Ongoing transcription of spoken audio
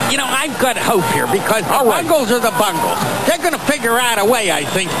I've got hope here because the Bungles are the Bungles. They're going to figure out a way, I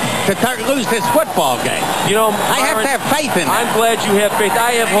think, to lose this football game. I have to have faith in them. I'm glad you have faith.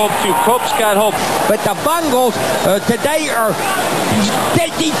 I have hope, too. Cope's got hope. But the Bungles today are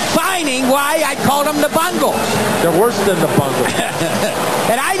defining why I called them the Bungles. They're worse than the Bungles.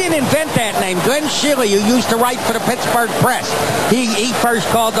 And I didn't invent that name. Glenn Shealy, who used to write for the Pittsburgh Press, he first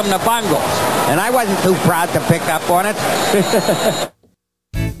called them the Bungles. And I wasn't too proud to pick up on it.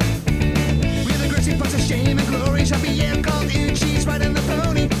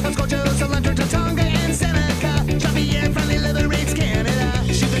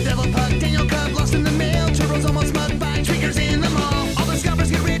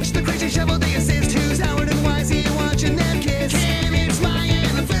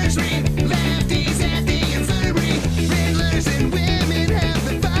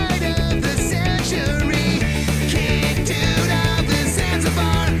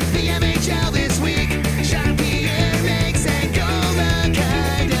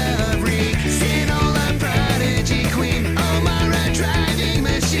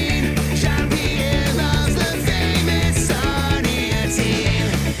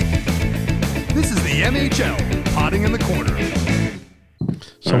 Potting in the corner.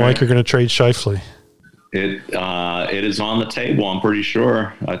 So, Mike, you're going to trade Scheifele? It is on the table, I'm pretty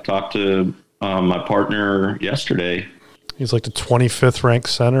sure. I talked to my partner yesterday. He's like the 25th ranked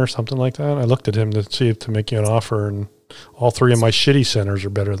center, something like that. I looked at him to see if to make you an offer, and all three of my shitty centers are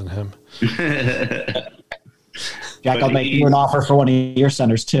better than him. Jack, I'll make you an offer for one of your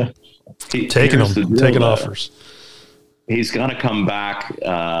centers, too. Taking offers. He's going to come back,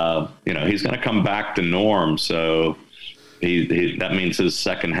 he's going to come back to norm. So that means his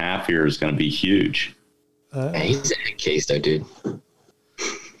second half here is going to be huge. He's in case though, dude.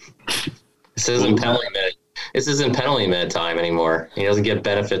 This isn't penalty minute time anymore. He doesn't get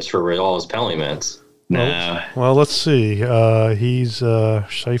benefits for all his penalty minutes. No. Well, let's see. He's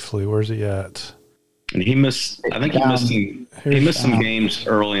Scheifele. Where's he at? And he missed some games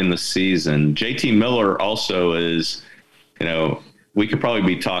early in the season. JT Miller also is, we could probably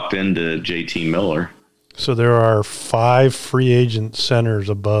be talked into JT Miller. So there are 5 free agent centers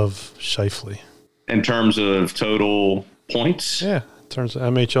above Scheifele. In terms of total points? Yeah, in terms of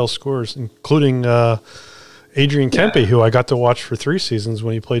MHL scores, including Adrian Kempe, who I got to watch for 3 seasons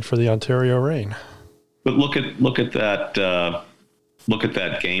when he played for the Ontario Reign. But look at that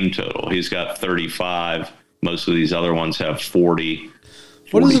game total. He's got 35. Most of these other ones have 40.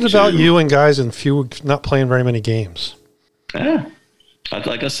 What is it about you and guys and not playing very many games? Yeah.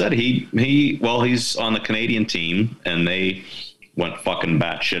 Like I said, he's on the Canadian team, and they went fucking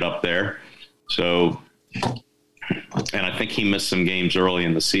batshit up there. So, and I think he missed some games early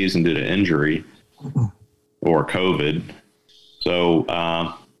in the season due to injury or COVID. So,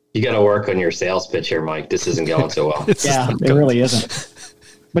 you got to work on your sales pitch here, Mike. This isn't going so well. It really isn't.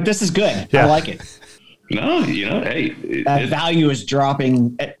 But this is good. Yeah. I like it. No, hey. That value is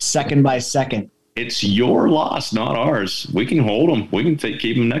dropping second by second. It's your loss, not ours. We can hold them. We can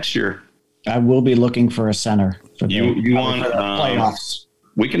keep them next year. I will be looking for a center. For you want playoffs.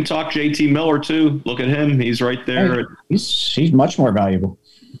 We can talk JT Miller too. Look at him. He's right there. Hey, he's much more valuable.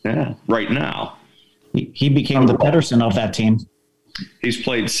 Yeah, right now. He became the Pedersen of that team. He's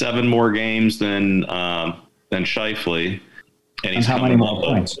played 7 more games than Scheifele. And he's how many more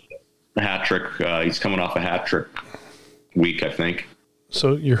points? A hat trick. He's coming off a hat trick week, I think.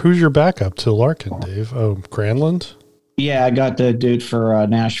 So who's your backup to Larkin, Dave? Oh, Granlund? Yeah, I got the dude for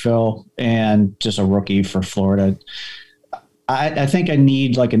Nashville and just a rookie for Florida. I think I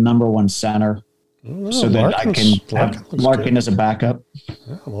need like a number 1 center so that I can have Larkin as a backup.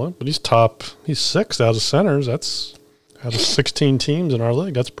 Yeah, well, but he's 6th out of centers. That's out of 16 teams in our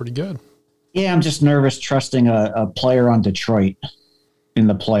league. That's pretty good. Yeah, I'm just nervous trusting a player on Detroit in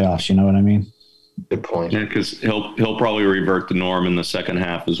the playoffs. You know what I mean? Good point. Yeah, because he'll probably revert to norm in the second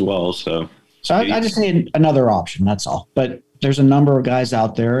half as well. So I just need another option. That's all. But there's a number of guys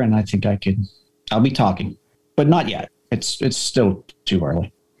out there, and I think I'll be talking, but not yet. It's still too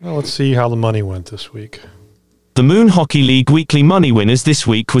early. Well, let's see how the money went this week. The Moon Hockey League weekly money winners this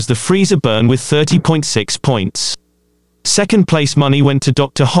week was the Freezer Burn with 30.6 points. Second place money went to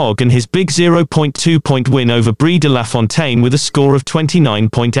Dr. Hogg and his big 0.2 point win over Brie de La Fontaine with a score of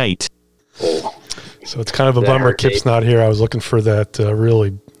 29.8. So it's kind of a bummer Kip's not here. I was looking for that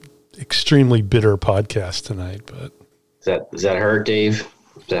really extremely bitter podcast tonight. But does that hurt, Dave?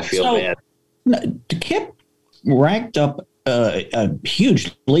 Does that feel bad? No, Kip ranked up a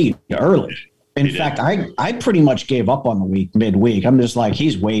huge lead early. In fact, I pretty much gave up on the week midweek. I'm just like,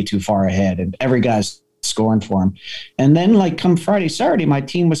 he's way too far ahead, and every guy's scoring for him. And then like come Friday, Saturday, my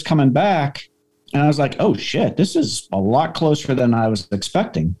team was coming back and I was like, oh shit, this is a lot closer than I was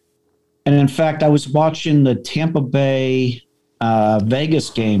expecting. And in fact, I was watching the Tampa Bay Vegas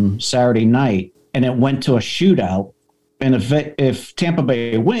game Saturday night and it went to a shootout. And if Tampa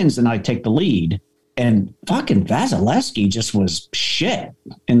Bay wins, then I take the lead. And fucking Vasilevsky just was shit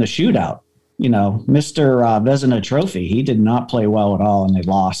in the shootout. You know, Mr. Vezina Trophy, he did not play well at all and they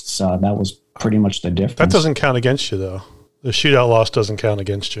lost. So that was pretty much the difference. That doesn't count against you, though. The shootout loss doesn't count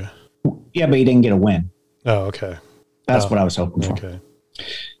against you. Yeah, but he didn't get a win. Oh, okay. That's what I was hoping for. Okay.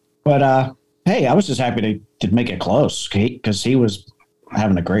 But, hey, I was just happy to make it close, Kate, because he was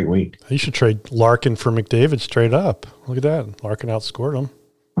having a great week. You should trade Larkin for McDavid straight up. Look at that. Larkin outscored him.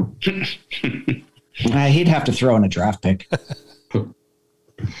 He'd have to throw in a draft pick.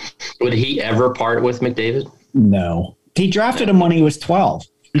 Would he ever part with McDavid? No. He drafted him when he was 12.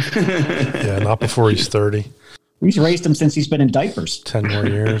 Yeah, not before he's 30. He's raised him since he's been in diapers. 10 more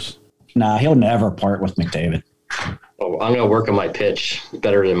years. Nah, he'll never part with McDavid. Well, I'm going to work on my pitch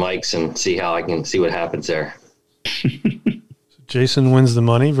better than Mike's and see how I can see what happens there. Jason wins the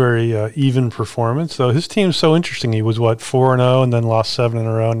money. Very even performance. So his team's so interesting. He was, 4-0 and then lost 7 in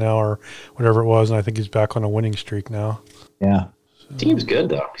a row now or whatever it was. And I think he's back on a winning streak now. Yeah. So, team's good,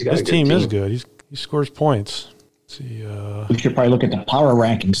 though. His team is good. He scores points. Let's see, we should probably look at the power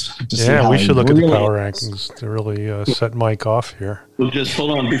rankings. Yeah, we should look at the power rankings to really set Mike off here. Well, just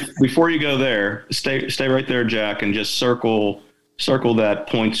hold on. Before you go there, stay right there, Jack, and just circle that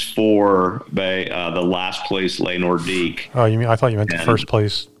points for the last place Le Nordique. Oh, you mean? I thought you meant the first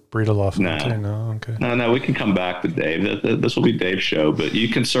place Breedlove. No. Okay. No, we can come back with Dave. This will be Dave's show, but you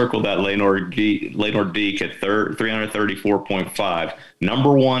can circle that Le Nordique at 334.5,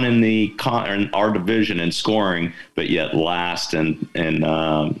 number one in our division in scoring, but yet last in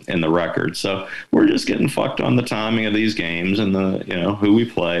the record. So we're just getting fucked on the timing of these games and who we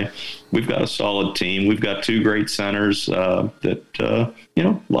play. We've got a solid team. We've got 2 great centers that a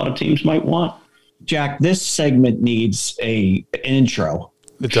lot of teams might want. Jack, this segment needs an intro.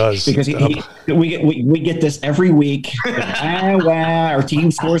 It does. Because we get this every week. Our team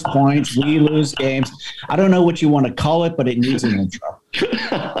scores points. We lose games. I don't know what you want to call it, but it needs an intro.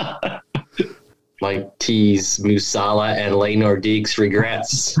 Mike T's Musala and Le Nordique's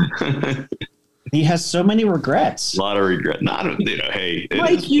regrets. He has so many regrets. A lot of regret. Hey,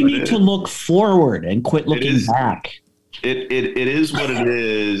 Mike, you need to look forward and quit looking back. It is what it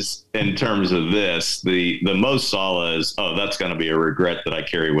is in terms of this. The most Sala is, that's going to be a regret that I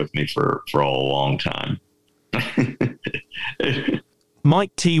carry with me for a long time.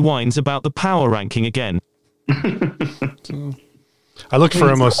 Mike T whines about the power ranking again. I looked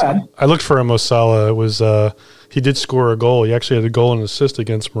for Mo Salah. It was he did score a goal. He actually had a goal and assist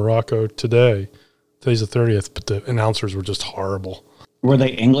against Morocco today. Today's the 30th, but the announcers were just horrible. Were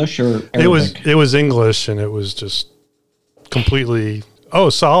they English or Arabic? It was English, and it was just completely,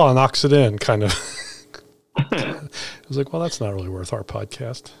 Salah knocks it in, kind of. I was like, well, that's not really worth our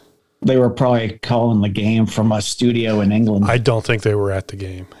podcast. They were probably calling the game from a studio in England. I don't think they were at the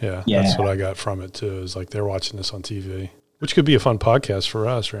game. Yeah. That's what I got from it, too, is like they're watching this on TV, which could be a fun podcast for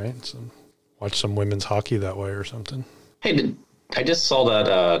us, right? So watch some women's hockey that way or something. Hey, I just saw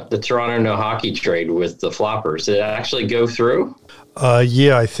that the Toronto No Hockey trade with the Floppers. Did it actually go through?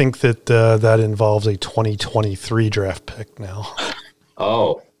 Yeah, I think that involves a 2023 draft pick now.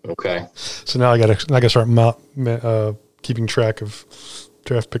 Oh, okay. So now I got to start keeping track of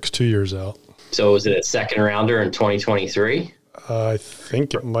draft picks 2 years out. So is it a second rounder in 2023? I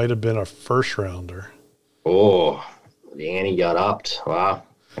think it might have been a first rounder. Oh, Danny got upped. Wow.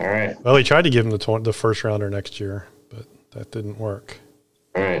 All right. Well, he tried to give him the first rounder next year, but that didn't work.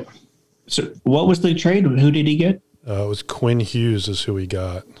 All right. So what was the trade? Who did he get? It was Quinn Hughes is who he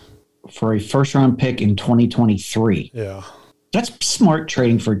got. For a first-round pick in 2023. Yeah. That's smart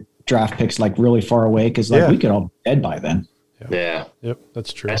trading for draft picks like really far away because we could all be dead by then. Yeah. Yep,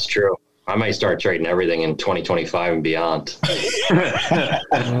 that's true. That's true. I might start trading everything in 2025 and beyond.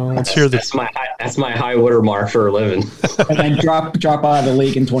 Let's hear that's my high water mark for a living. And then drop out of the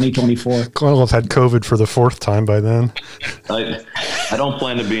league in 2024. Glenn will have had COVID for the 4th time by then. I don't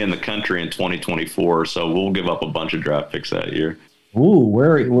plan to be in the country in 2024, so we'll give up a bunch of draft picks that year. Ooh,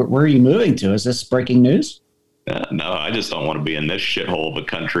 where are you moving to? Is this breaking news? No, I just don't want to be in this shithole of a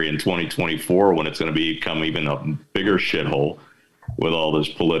country in 2024 when it's going to become even a bigger shithole with all this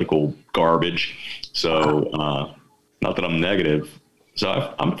political garbage. So, not that I'm negative.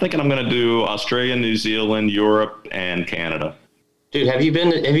 So I'm thinking I'm going to do Australia, New Zealand, Europe, and Canada. Dude, have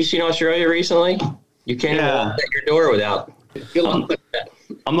you seen Australia recently? You can't walk out your door without. Good luck with that.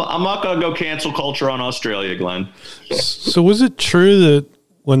 I'm not going to go cancel culture on Australia, Glenn. So was it true that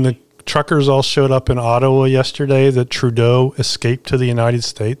when the truckers all showed up in Ottawa yesterday that Trudeau escaped to the United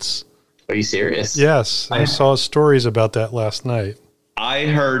States? Are you serious? Yes. I saw stories about that last night. I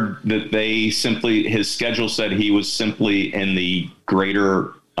heard that his schedule said he was simply in the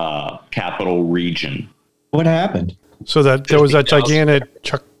greater capital region. What happened? So that there was that gigantic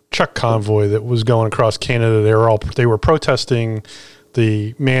truck convoy that was going across Canada. They were protesting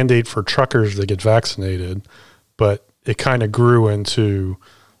the mandate for truckers to get vaccinated, but it kind of grew into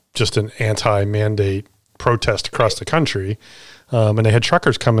just an anti-mandate protest across the country. And they had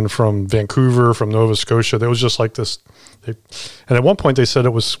truckers coming from Vancouver, from Nova Scotia. There was just like this. And at one point they said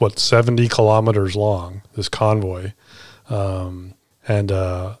it was 70 kilometers long, this convoy. And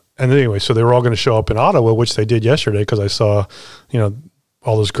anyway, so they were all going to show up in Ottawa, which they did yesterday, because I saw,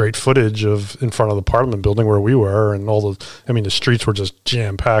 all this great footage of in front of the Parliament building where we were, and the streets were just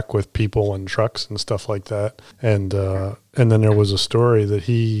jam packed with people and trucks and stuff like that. And then there was a story that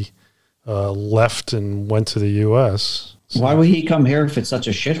he left and went to the U.S. So, why would he come here if it's such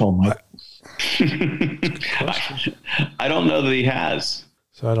a shithole, Mike? I don't know that he has.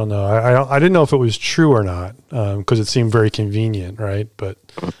 So I don't know. I didn't know if it was true or not, because it seemed very convenient, right? But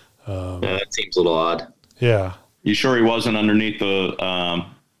that seems a little odd. Yeah. You sure he wasn't underneath the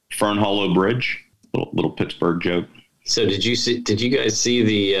Fern Hollow Bridge? Little Pittsburgh joke. So did you guys see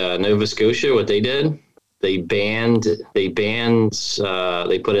the Nova Scotia, what they did? They put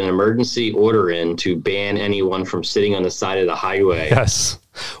an emergency order in to ban anyone from sitting on the side of the highway. Yes.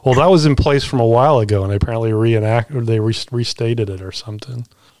 Well, that was in place from a while ago, and they apparently restated it or something.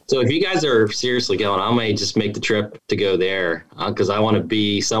 So if you guys are seriously going, I may just make the trip to go there, because I want to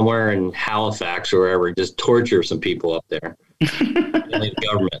be somewhere in Halifax or wherever, just torture some people up there. The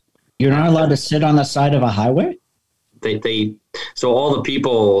government. You're not allowed to sit on the side of a highway? So all the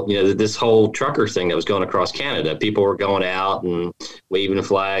people, this whole trucker thing that was going across Canada, people were going out and waving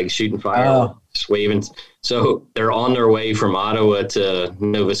flags, shooting fireworks, waving. So they're on their way from Ottawa to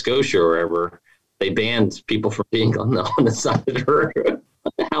Nova Scotia or wherever. They banned people from being on the side of the road.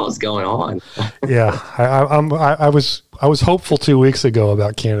 What the hell is going on? Yeah, I was hopeful 2 weeks ago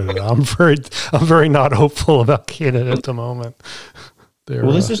about Canada. I'm very not hopeful about Canada at the moment.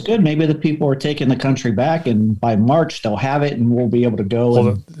 This is good. Maybe the people are taking the country back, and by March they'll have it, and we'll be able to go.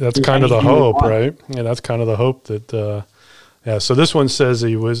 Well, that's kind of the hope, right? Yeah, that's kind of the hope that. So this one says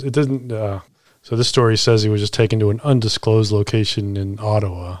he was. It didn't. So this story says he was just taken to an undisclosed location in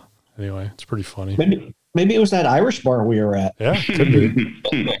Ottawa. Anyway, it's pretty funny. Maybe it was that Irish bar we were at. Yeah, could be.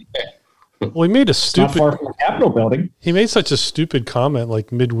 Well, he made a stupid. Not far from the Capitol building. He made such a stupid comment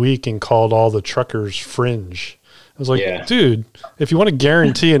like midweek and called all the truckers fringe. I was like, dude, if you want to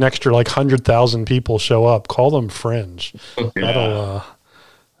guarantee an extra 100,000 people show up, call them fringe. Yeah.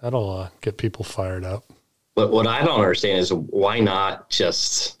 That'll get people fired up. But what I don't understand is why not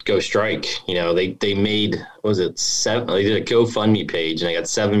just go strike? They made, they did a GoFundMe page and they got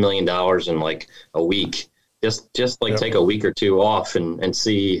 $7 million in a week. Just take a week or two off and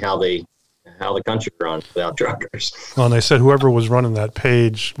see how the country runs without truckers. Well, and they said whoever was running that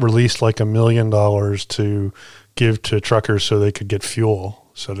page released $1 million to give to truckers so they could get fuel,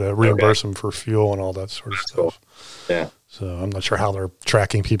 so to reimburse them for fuel and all that sort of stuff. Cool. Yeah. So I'm not sure how they're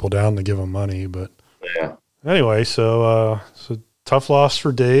tracking people down to give them money, but yeah. Anyway, so tough loss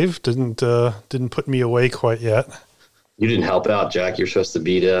for Dave. Didn't put me away quite yet. You didn't help out, Jack. You're supposed to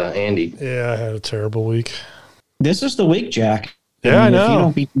beat Andy. Yeah, I had a terrible week. This is the week, Jack. Yeah, I know. If you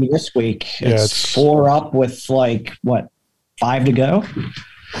don't beat me this week, it's 4 up with 5 to go.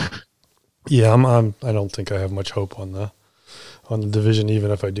 Yeah, I don't think I have much hope on the division, even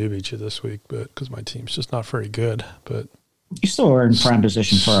if I do beat you this week, but because my team's just not very good. But you still are in prime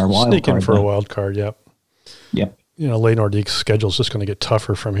position for our wild sneaking card. For a wild card, yep. Yep. Late Nordique's schedule is just going to get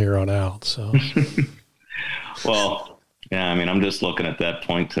tougher from here on out. So, well, yeah, I'm just looking at that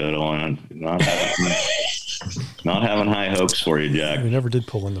point total and not having high hopes for you, Jack. We never did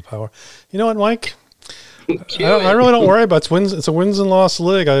pull in the power. You know what, Mike? I really don't worry about it. It's a wins and loss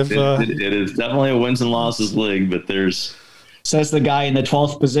league. It is definitely a wins and losses league, but there's. Says the guy in the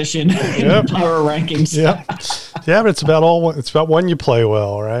 12th position in the power rankings. Yeah, but it's about when you play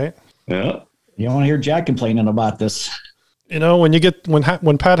well, right? Yeah. You don't want to hear Jack complaining about this.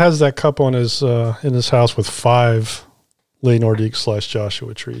 When Pat has that cup on his in his house with 5 Lay Nordique /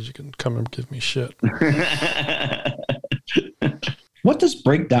 Joshua trees, you can come and give me shit. What does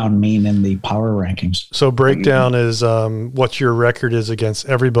breakdown mean in the power rankings? So breakdown is what your record is against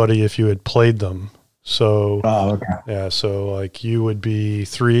everybody if you had played them. So so you would be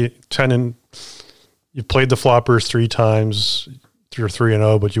 3-10 and you played the floppers 3 times. you're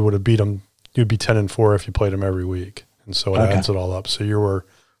 3-0, but you would have beat them. You'd be 10-4 if you played them every week, and so it adds it all up. So you were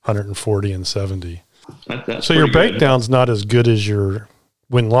 140 and 70. That's so your good. breakdown's not as good as your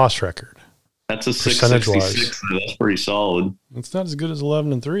win-loss record. That's a 666. That's pretty solid. It's not as good as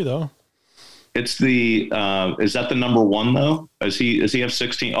 11-3 though. It's the is that the number one though? Does he have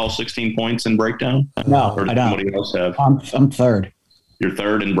 16 points in breakdown? No, or does I don't. somebody else have? I'm third. You're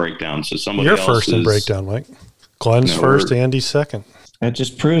third in breakdown. So somebody You're else first in breakdown, Mike. Glenn's first, Andy's second. It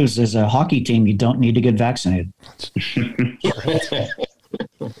just proves as a hockey team you don't need to get vaccinated.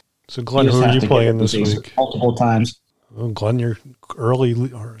 So Glenn, who are you playing this week? Multiple times. Oh, Glenn, you're early.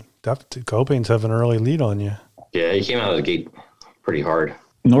 Copain's have an early lead on you. Yeah, he came out of the gate pretty hard.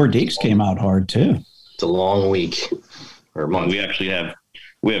 Nordiques came out hard too. It's a long week or month. We actually have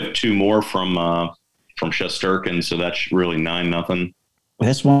two more from Shesterkin, so that's really 9-0.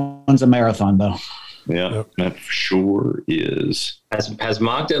 This one's a marathon though. Yeah, that sure is. Has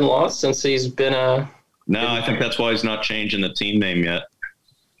Moncton lost since he's been No, I think that's why he's not changing the team name yet.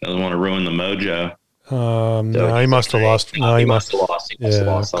 Doesn't want to ruin the mojo. No, he must have lost. No, he must have lost. He must have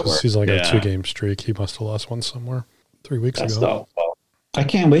lost somewhere. He's like a 2-game streak. He must have lost one somewhere 3 weeks ago. I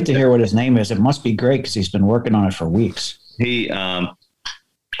can't wait to hear what his name is. It must be great because he's been working on it for weeks. He, I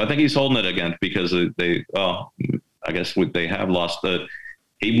think he's holding it again because they have lost.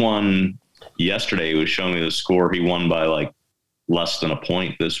 He won yesterday. He was showing me the score. He won by like less than a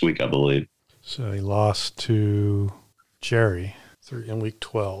point this week, I believe. So he lost to Jerry in week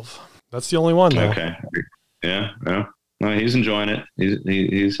 12. That's the only one, though. Okay. Yeah. No, he's enjoying it.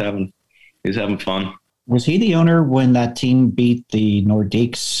 He's having fun. Was he the owner when that team beat the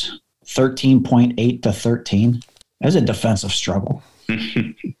Nordiques 13.8 to 13? That was a defensive struggle.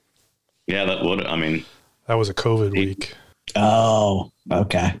 Yeah, that would. I mean, that was a COVID week. Oh,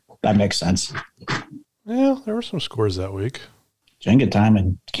 okay. That makes sense. Yeah, there were some scores that week. Jenga time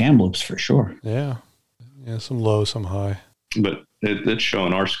and Kamloops for sure. Yeah, some low, some high. But it's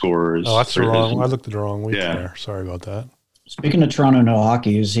showing our scores. Oh, that's the wrong. I looked at the wrong week there. Sorry about that. Speaking of Toronto no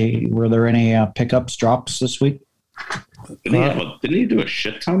hockey, were there any pickups, drops this week? Didn't he do a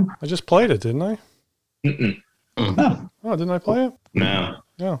shit ton? I just played it, didn't I? No. Oh, didn't I play it? No.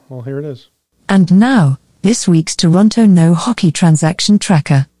 Yeah, well, here it is. And now, this week's Toronto no hockey transaction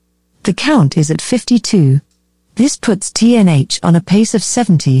tracker. The count is at 52. This puts TNH on a pace of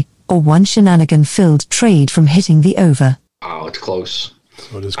 70, or one shenanigan-filled trade from hitting the over. Oh, it's close.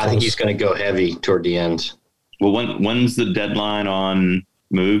 So it is close. I think he's going to go heavy toward the end. Well, when's the deadline on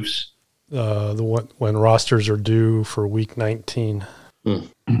moves? When rosters are due for week 19.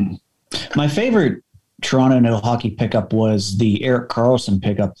 My favorite Toronto no hockey pickup was the Erik Karlsson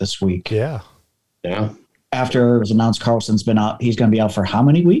pickup this week. Yeah. After it was announced Karlsson's been out, he's going to be out for how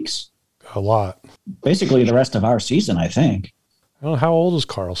many weeks? A lot. Basically the rest of our season, I think. I don't know, how old is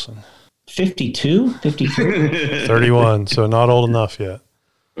Karlsson? 52, 53? 31, so not old enough yet.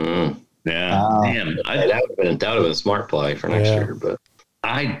 Yeah. Damn. That would have been a smart play for next year, but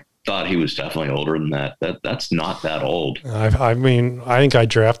I thought he was definitely older than that. That's not that old. I mean, I think I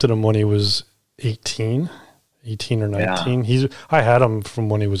drafted him when he was 18 or 19. Yeah. I had him from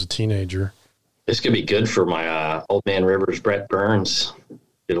when he was a teenager. This could be good for my old man Rivers, Brett Burns.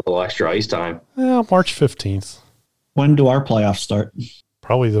 Get a little extra ice time. Yeah, March 15th. When do our playoffs start?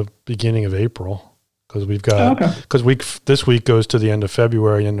 Probably the beginning of April. Because we've got this week goes to the end of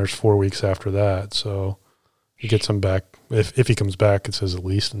February, and there's 4 weeks after that. So he gets him back. If he comes back, it says at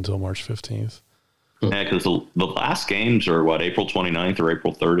least until March 15th. Yeah, because the last games are April 29th or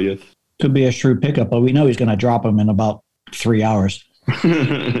April 30th. Could be a shrewd pickup, but we know he's going to drop him in about 3 hours.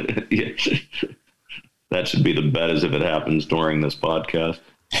 Yeah. That should be the bet as if it happens during this podcast.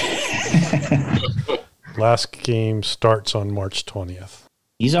 Last game starts on March 20th.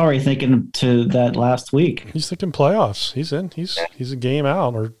 He's already thinking to that last week. He's thinking playoffs. He's in. He's a game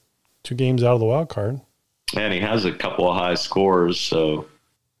out or 2 games out of the wild card. And he has a couple of high scores. So,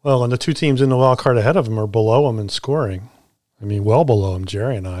 well, and the 2 teams in the wild card ahead of him are below him in scoring. I mean, well below him,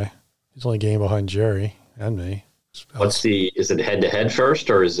 Jerry and I. He's only a game behind Jerry and me. Is it head-to-head first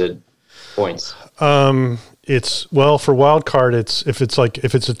or is it points? It's for wild card. If it's a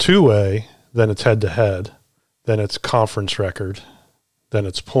 2-way, then it's head-to-head. Then it's conference record. Then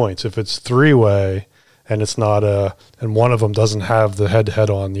it's points. If it's 3-way and it's not and one of them doesn't have the head-to-head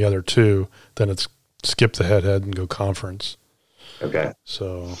on the other 2, then it's skip the head-to-head and go conference. Okay.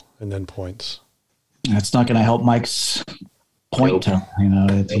 So, and then points. That's not going to help Mike's point.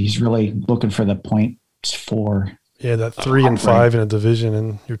 He's really looking for the points for. Yeah, that 3 and 5 in a division,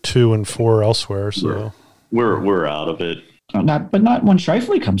 and you're 2 and 4 elsewhere. So we're out of it. Not when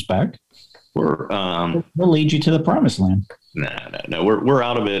Scheifele comes back. We're we'll lead you to the promised land. No. We're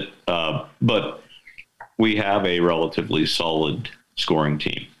out of it, but we have a relatively solid scoring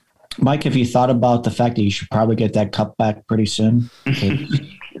team. Mike, have you thought about the fact that you should probably get that cup back pretty soon?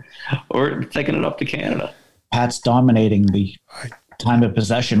 Or taking it up to Canada. Pat's dominating the time of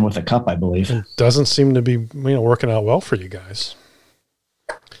possession with a cup, I believe. It doesn't seem to be working out well for you guys.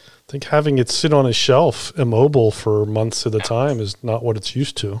 I think having it sit on a shelf immobile for months at a time is not what it's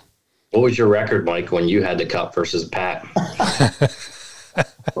used to. What was your record, Mike, when you had the cup versus Pat?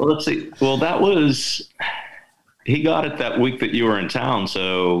 Well, let's see. Well, he got it that week that you were in town,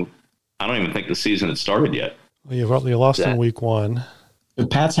 so I don't even think the season had started yet. Well, you lost in week 1. But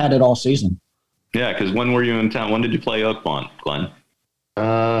Pat's had it all season. Yeah, because when were you in town? When did you play Oakmont, Glenn?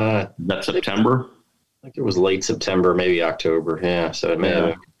 That September? I think it was late September, maybe October. Yeah, so it may have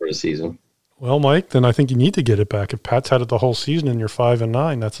been for the season. Well, Mike, then I think you need to get it back. If Pat's had it the whole season and you're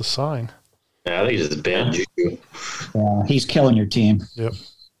 5-9, that's a sign. Yeah, I think it's just bad juju. Yeah, he's killing your team. Yep.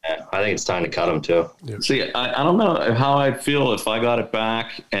 Yeah, I think it's time to cut him too. Yep. See, I don't know how I'd feel if I got it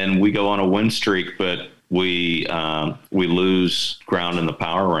back and we go on a win streak, but we lose ground in the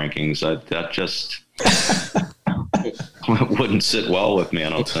power rankings. That just wouldn't sit well with me, I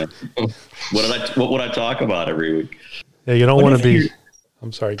don't think. What would I talk about every week? Yeah, you don't want to be.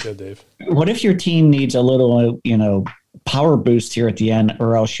 I'm sorry, go Dave. What if your team needs a little, power boost here at the end,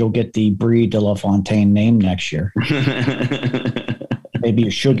 or else you'll get the Brie de La Fontaine name next year? Maybe you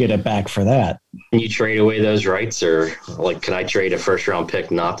should get it back for that. Can you trade away those rights, or can I trade a first-round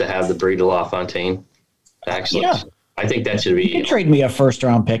pick not to have the Brie de La Fontaine? Actually, yeah. I think that should be. You can trade me a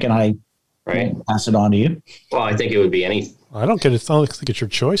first-round pick, and I pass it on to you. Well, I think it would be any. I don't think it's your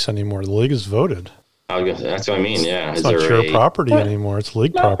choice anymore. The league is voted. That's what I mean. Yeah, it's not your property anymore. It's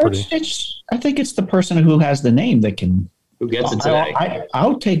league property. I think it's the person who has the name that can. Who gets it today?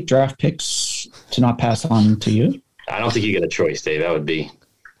 I'll take draft picks to not pass on to you. I don't think you get a choice, Dave.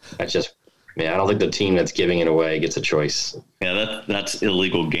 That's just. Yeah, I don't think the team that's giving it away gets a choice. Yeah, that's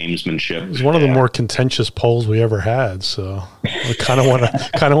illegal gamesmanship. It was one of the more contentious polls we ever had, so I kind of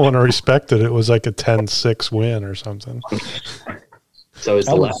want to respect it. It was like a 10-6 win or something. So it's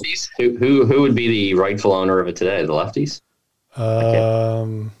the lefties? Who would be the rightful owner of it today? The lefties?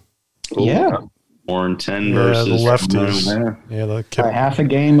 Yeah. Warren 10 versus the lefties. Yeah, Kip. Half a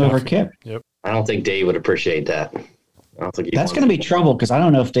game over Kip. Yep. I don't think Dave would appreciate that. I don't think that's going to be trouble because I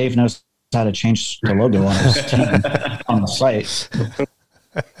don't know if Dave knows how to change the logo on his team on the site.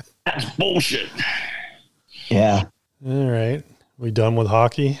 That's bullshit. Yeah. All right. We done with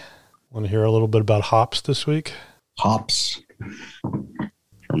hockey? Want to hear a little bit about hops this week? Hops.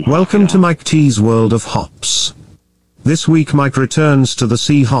 Welcome to Mike T's World of Hops. This week Mike returns to the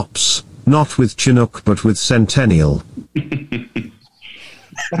sea hops, not with Chinook but with Centennial.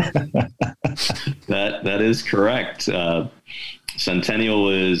 That is correct. Centennial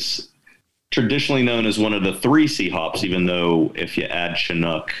is traditionally known as one of the 3 sea hops, even though if you add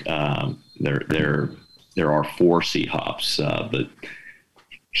Chinook, there are 4 sea hops. But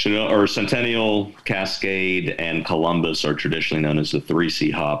Chinook, or Centennial, Cascade, and Columbus are traditionally known as the 3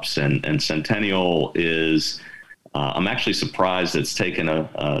 sea hops, and Centennial is. I'm actually surprised it's taken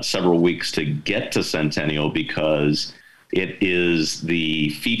several weeks to get to Centennial because it is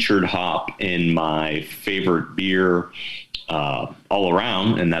the featured hop in my favorite beer all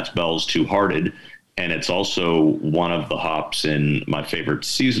around, and that's Bell's Two Hearted. And it's also one of the hops in my favorite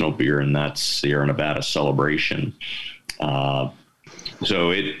seasonal beer, and that's Sierra Nevada Celebration. So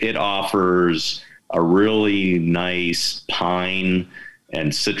it offers a really nice pine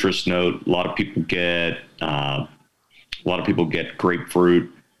and citrus note. A lot of people get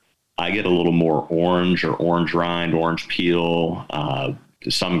grapefruit. I get a little more orange or orange rind, orange peel,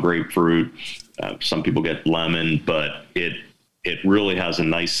 some grapefruit. Some people get lemon, but it really has a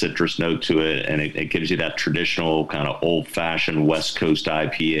nice citrus note to it, and it gives you that traditional kind of old-fashioned West Coast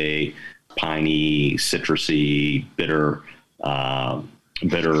IPA, piney, citrusy, bitter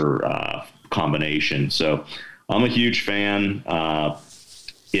combination. So I'm a huge fan.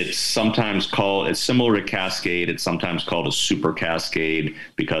 It's similar to Cascade. It's sometimes called a super Cascade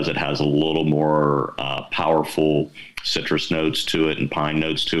because it has a little more powerful citrus notes to it and pine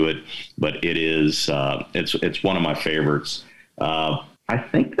notes to it. But it is it's one of my favorites. I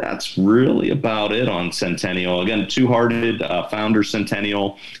think that's really about it on Centennial. Again, Two Hearted Founder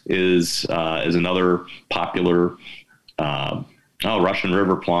Centennial is another popular. Russian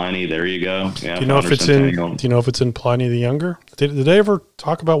River Pliny. There you go. Yeah, do you know if it's in Pliny the Younger? Did they ever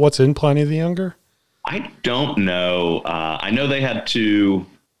talk about what's in Pliny the Younger? I don't know. I know they had to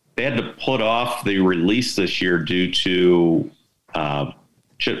put off the release this year due to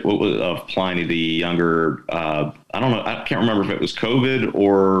what was of Pliny the Younger. I don't know. I can't remember if it was COVID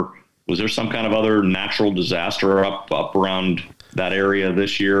or was there some kind of other natural disaster up around that area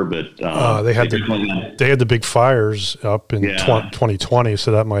this year, but they had the big fires up in 2020,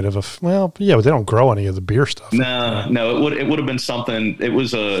 so that might have but they don't grow any of the beer stuff. No, it would have been something.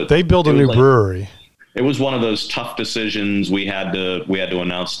 They built a new brewery. It was one of those tough decisions. We had to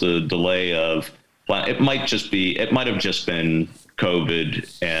announce the delay of. It might have just been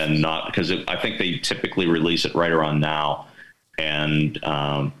COVID and not because I think they typically release it right around now, and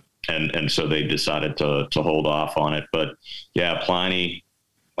so they decided to hold off on it. But yeah, Pliny,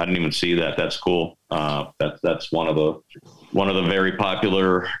 I didn't even see that. That's cool. That's one of the very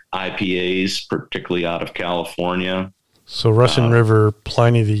popular IPAs, particularly out of California. So Russian River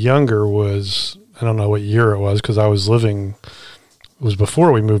Pliny the Younger was, I don't know what year it was because I was living. It was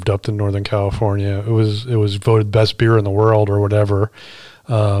before we moved up to Northern California. It was voted best beer in the world or whatever.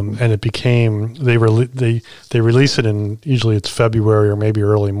 And it became they release it in usually it's February or maybe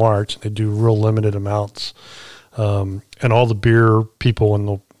early March. They do real limited amounts, and all the beer people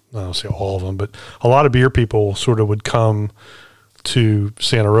I don't say all of them, but a lot of beer people sort of would come to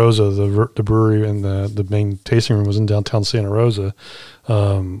Santa Rosa. The brewery and the main tasting room was in downtown Santa Rosa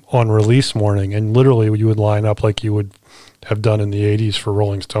on release morning, and literally you would line up like you would have done in the 80s for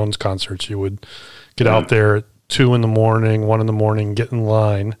Rolling Stones concerts. You would get out there at 2 a.m, 1 a.m, get in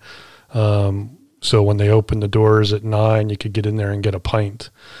line. So when they opened the doors at 9, you could get in there and get a pint.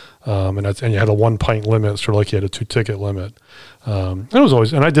 And you had a 1 pint limit, sort of like you had a 2 ticket limit. It was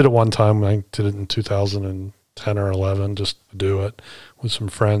always, and I did it one time. I did it in 2010 or 11, just to do it with some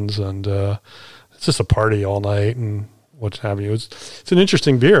friends. And it's just a party all night and what have you. It's an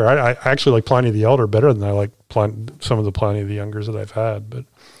interesting beer. I actually like Pliny the Elder better than I like some of the Pliny the Youngers that I've had. But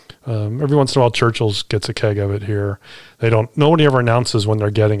every once in a while, Churchill's gets a keg of it here. Nobody ever announces when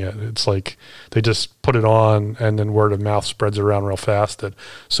they're getting it. It's like they just put it on, and then word of mouth spreads around real fast that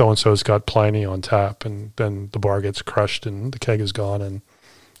so and so's got Pliny on tap, and then the bar gets crushed and the keg is gone in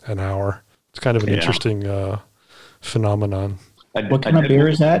an hour. It's kind of an interesting phenomenon. What kind of beer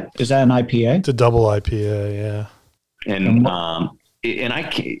is that? Is that an IPA? It's a double IPA, yeah. And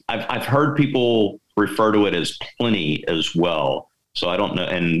I've heard people refer to it as Pliny as well. So I don't know.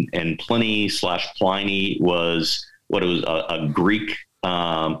 And Pliny/Pliny was what it was a Greek.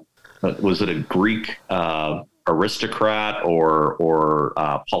 Was it a Greek aristocrat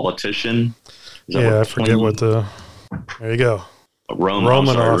or politician? I forget what the. There you go.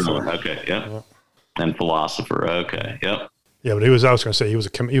 Roman author. Okay. Yep. And philosopher. Okay. Yep. Yeah, but I was going to say he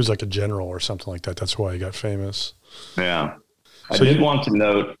was like a general or something like that. That's why he got famous. Yeah. I did want to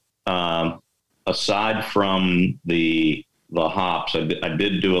note, aside from the hops, I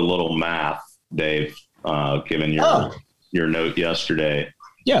did do a little math, Dave, given your note yesterday.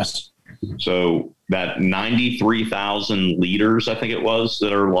 Yes. So that 93,000 liters, I think it was,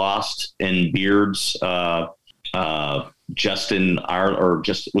 that are lost in beards, just in Ireland,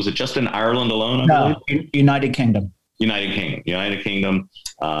 was it just in Ireland alone? No, United Kingdom. United Kingdom.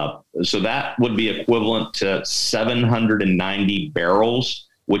 So that would be equivalent to 790 barrels,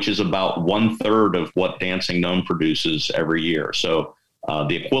 which is about 1/3 of what Dancing Gnome produces every year. So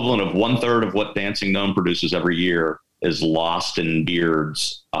the equivalent of 1/3 of what Dancing Gnome produces every year is lost in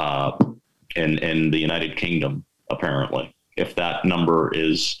beards in the United Kingdom, apparently, if that number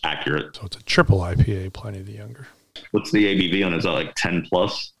is accurate. So it's a triple IPA, Pliny the Younger. What's the ABV on it? Is that like 10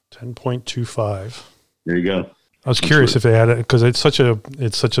 plus? 10.25. There you go. I was curious if they had it because it's such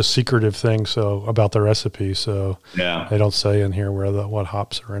a secretive thing. So about the recipe, so yeah, they don't say in here what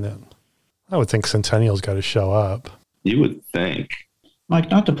hops are in it. I would think Centennial's got to show up. You would think, Mike.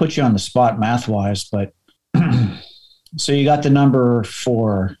 Not to put you on the spot math wise, but so you got the number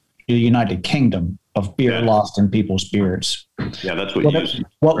for the United Kingdom of beer lost in people's beards. Yeah, that's what you use.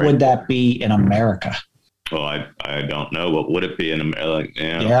 What would that be in America? Well, I don't know. What would it be in America?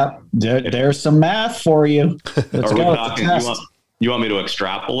 Yeah, there's some math for you. Let's go. You want me to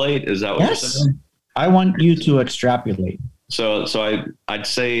extrapolate? Is that what you're saying? I want you to extrapolate. So I'd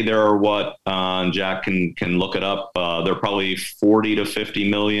say there are Jack can look it up. There are probably 40 to 50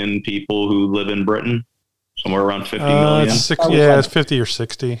 million people who live in Britain, somewhere around 50 million. It's 50 or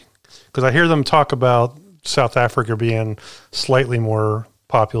 60. Because I hear them talk about South Africa being slightly more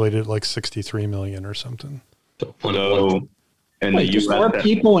populated, like 63 million or something. So, and there's more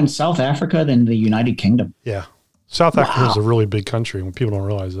people in South Africa than the United Kingdom. Yeah. South Africa is a really big country when people don't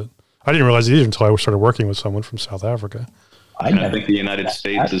realize it. I didn't realize it either until I started working with someone from South Africa. I think the United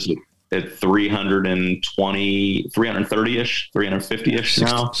States is at 330-ish, 350-ish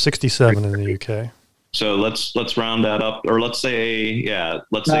now. 67 in the UK. So let's round that up, or let's say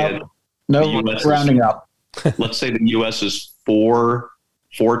rounding up. Let's say the U.S. is four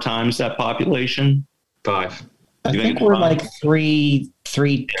times that population. 5. I think we're like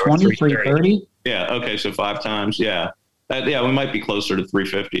 320, 330. Yeah. Okay. So 5 times. Yeah. We might be closer to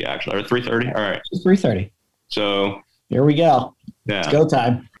 350 actually, or 330. All right. 330. So here we go. Yeah. It's go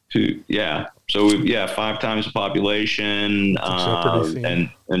time. So 5 times the population,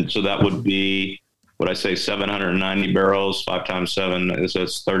 and so that would be, what I say, 790 barrels. 5 times 7 is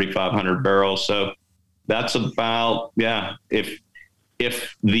 3,500 barrels. So that's about if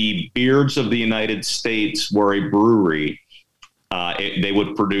the Beards of the United States were a brewery, they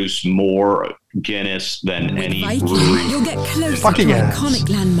would produce more Guinness than any brewery. You'll get closer to iconic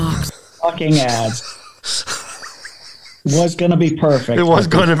landmarks. Fucking ads. Was going to be perfect. It was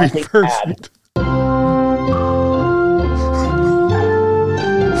going to be perfect. There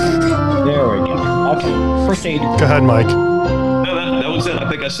we go. Okay. Proceed. Go ahead, Mike. No, that was it. I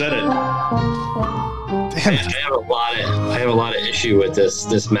think I said it. Damn it. I have a lot of issue with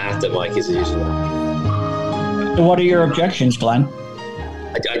this math that Mike is using. So what are your objections, Glenn?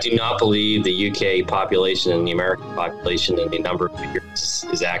 I do not believe the UK population and the American population and the number of beards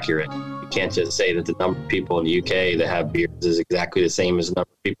is accurate. You can't just say that the number of people in the UK that have beards is exactly the same as the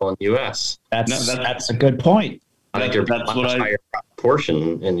number of people in the US. That's a good point. I think there's a much higher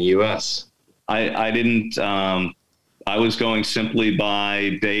proportion in the US. I didn't. I was going simply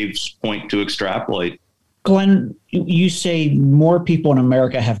by Dave's point to extrapolate. Glenn, you say more people in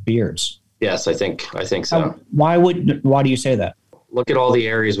America have beards. Yes, I think so. Why do you say that? Look at all the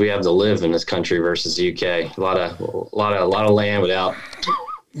areas we have to live in this country versus the UK. A lot of land without.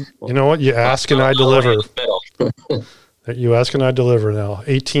 You know what? You ask and I deliver. You ask and I deliver now.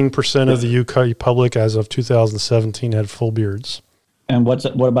 18% of the UK public as of 2017 had full beards. And what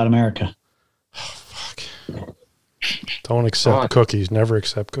about America? Oh, fuck. Don't accept cookies. Never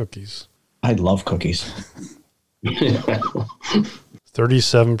accept cookies. I love cookies.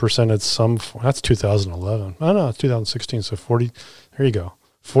 37% at some. That's 2011. Oh no, it's 2016. So 40. There you go.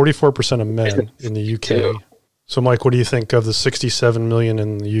 44% of men in the UK. So, Mike, what do you think of the 67 million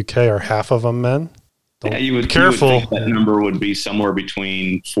in the UK? Are half of them men? You would think that number would be somewhere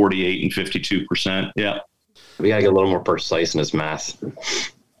between 48 and 52%. Yeah. We got to get a little more precise in his math.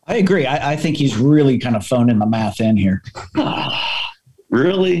 I agree. I think he's really kind of phoning the math in here.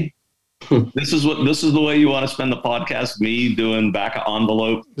 Really? This is the way you want to spend the podcast? Me doing back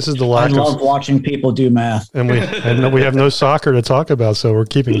envelope. This is the lack. I love watching people do math, and we have no soccer to talk about, so we're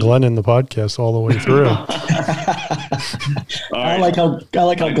keeping Glenn in the podcast all the way through. I like how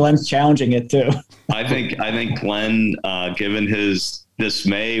Glenn's challenging it too. I think Glenn, given his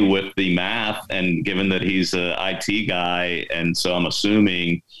dismay with the math, and given that he's an IT guy, and so I'm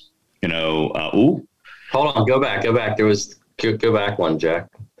assuming, hold on, go back. Go back one, Jack.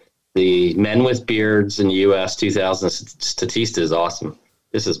 The men with beards in the U.S. 2000 Statista is awesome.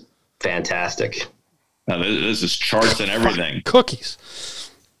 This is fantastic. Now, this is charts and everything. Cookies.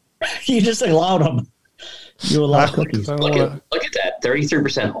 You just allowed them. You allowed cookies. Look at that.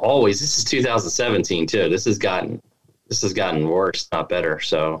 33% always. This is 2017 too. This has gotten worse, not better.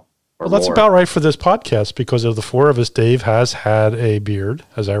 So, that's about right for this podcast because of the four of us. Dave has had a beard,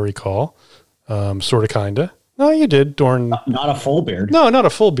 as I recall, sort of, kinda. No, you did during... Not a full beard. No, not a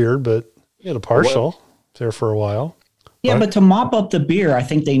full beard, but you had a partial there for a while. Yeah, but to mop up the beer, I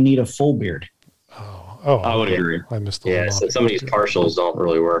think they need a full beard. Oh, I would agree. I missed the so some of these partials don't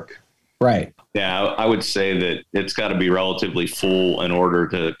really work. Right. Yeah, I would say that it's got to be relatively full in order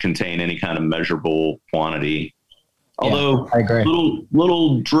to contain any kind of measurable quantity. Although I agree.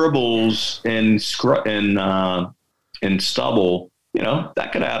 Little dribbles and stubble, that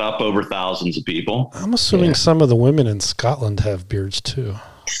could add up over thousands of people. I'm assuming some of the women in Scotland have beards too.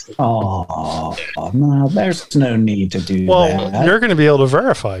 Oh, no, there's no need to do that. Well, you're going to be able to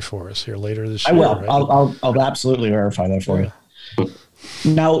verify for us here later this year. I will. Right? I'll absolutely verify that for you.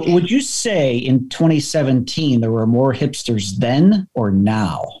 Now, would you say in 2017 there were more hipsters then or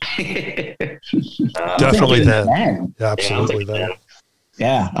now? Definitely then. Yeah, absolutely then.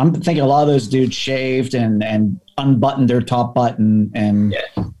 Yeah, I'm thinking a lot of those dudes shaved and unbuttoned their top button and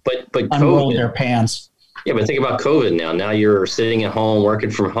but unrolled their pants. Yeah, but think about COVID now. Now you're sitting at home,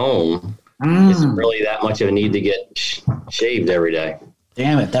 working from home. Isn't really that much of a need to get shaved every day.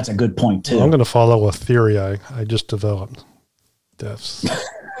 Damn it, that's a good point too. Well, I'm going to follow a theory I just developed. Deaths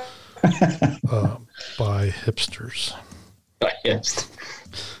by hipsters. Yes.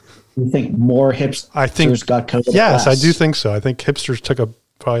 You think more hipsters got COVID? Yes, I do think so. I think hipsters took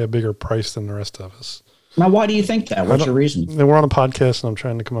probably a bigger price than the rest of us. Now, why do you think that? What's your reason? We're on a podcast, and I'm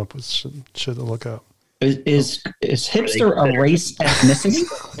trying to come up with shit to look up. Is hipster a race ethnicity?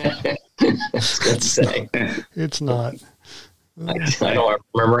 I was going to say. It's not. I don't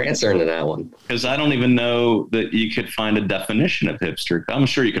remember answering to that one. Because I don't even know that you could find a definition of hipster. I'm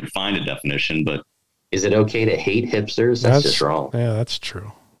sure you could find a definition, but... Is it okay to hate hipsters? That's just wrong. Yeah, that's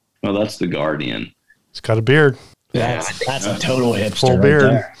true. Well, that's the Guardian. He's got a beard. That's a total hipster. Full beard.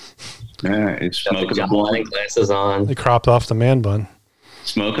 Right there. Yeah, he's smoking a blunt. Glasses on. They cropped off the man bun.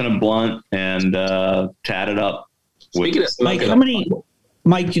 Smoking a blunt and tatted up. Speaking of smoking,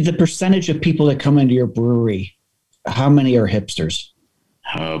 Mike, the percentage of people that come into your brewery, how many are hipsters?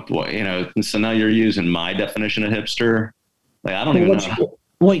 Oh boy, so now you're using my definition of hipster. Like I don't even know.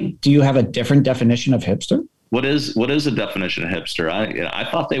 Wait, do you have a different definition of hipster? What is a definition of hipster? I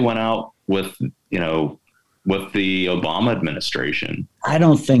thought they went out with with the Obama administration. I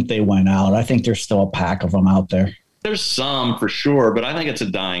don't think they went out. I think there's still a pack of them out there. There's some for sure, but I think it's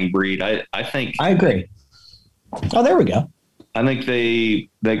a dying breed. I agree. Oh, there we go. I think they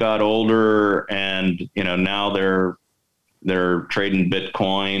got older, and now they're trading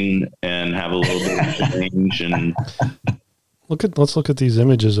Bitcoin and have a little bit of change. And let's look at these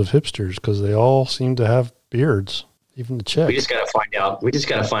images of hipsters because they all seem to have beards, even the chick. We just got to find out. We just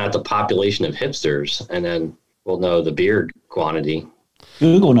got to find out the population of hipsters, and then we'll know the beard quantity.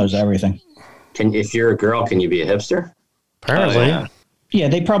 Google knows everything. If you're a girl, can you be a hipster? Apparently. Yeah,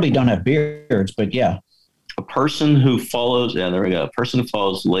 they probably don't have beards, but yeah. A person who follows, there we go. A person who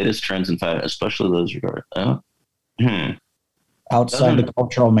follows the latest trends in fashion, especially those regarding outside the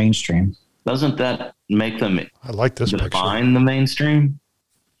cultural mainstream. Doesn't that make them? I like this define picture. The mainstream.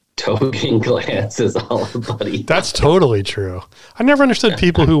 Token glasses, all buddy. That's totally true. I never understood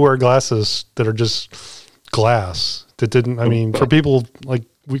people who wear glasses that are just glass. That didn't. I mean, for people like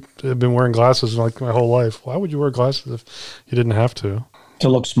we have been wearing glasses like my whole life. Why would you wear glasses if you didn't have to? To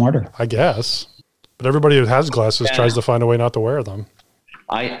look smarter, I guess. But everybody who has glasses tries to find a way not to wear them.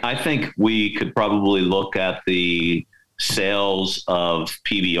 I think we could probably look at the sales of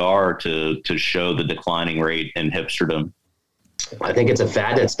PBR to show the declining rate in hipsterdom. I think it's a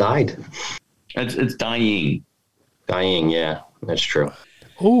fad that's died. It's dying. Dying, yeah, that's true.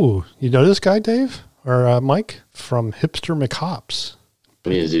 Oh, you know this guy, Dave or Mike from Hipster McHops?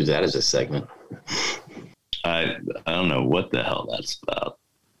 We need to do that as a segment. I don't know what the hell that's about.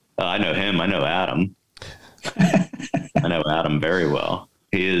 I know him. I know Adam. I know Adam very well.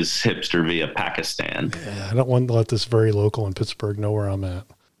 He is hipster via Pakistan. Yeah, I don't want to let this very local in Pittsburgh know where I'm at.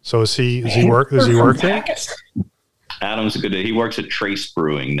 So is he working? Adam's a good day. He works at Trace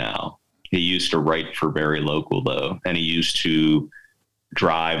Brewing now. He used to write for Very Local though, and he used to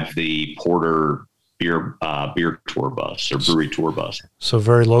drive the Porter beer tour bus or brewery tour bus. So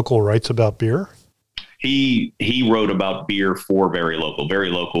Very Local writes about beer? He wrote about beer for Very Local. Very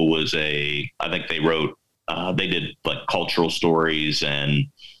Local was I think they wrote, they did like cultural stories and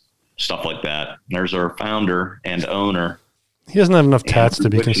stuff like that. There's our founder and owner. He doesn't have enough tats to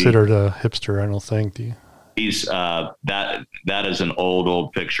be considered a hipster, I don't think. Do you? He's that is an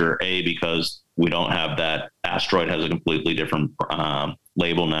old picture. A, because we don't have that. Asteroid has a completely different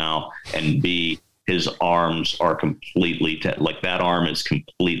label now, and B, his arms are completely that arm is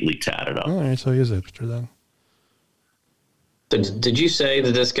completely tatted up. All right, so he is a hipster then. Did you say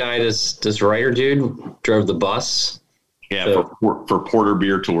that this guy, this writer dude, drove the bus? Yeah, for Porter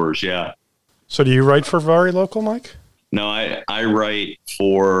Beer Tours. Yeah. So do you write for Very Local, Mike? No, I write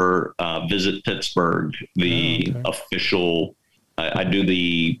for Visit Pittsburgh, the official. I do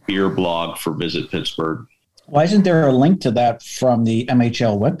the beer blog for Visit Pittsburgh. Why isn't there a link to that from the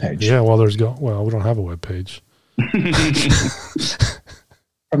MHL webpage? Yeah, well, we don't have a webpage.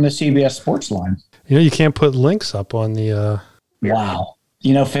 From the CBS Sports line. You can't put links up on the... Wow.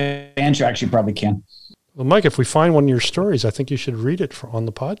 Fantrax, you probably can. Well, Mike, if we find one of your stories, I think you should read it on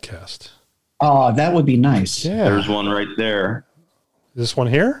the podcast. Oh, that would be nice. Yeah. There's one right there. This one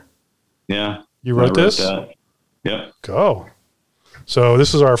here? Yeah. You wrote this? That. Yep. Go. So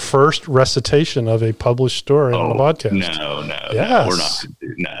this is our first recitation of a published story on the podcast. No. Yes.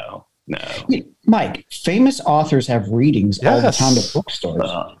 We're not. No. Mike, famous authors have readings all the time at bookstores.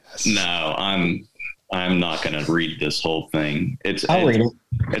 No, I'm not going to read this whole thing. I'll read it.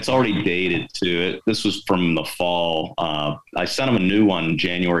 It's already dated to. This was from the fall. I sent him a new one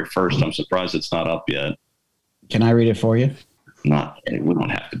January 1st. I'm surprised it's not up yet. Can I read it for you? We don't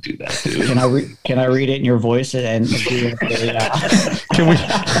have to do that, dude. Can I read it in your voice and do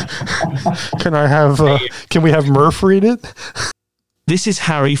Can we have Murph read it? This is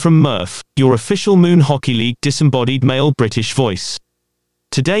Harry from Murph, your official Moon Hockey League disembodied male British voice.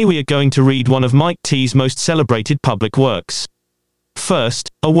 Today we are going to read one of Mike T's most celebrated public works. First,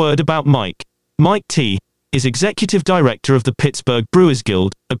 a word about Mike. Mike T. is executive director of the Pittsburgh Brewers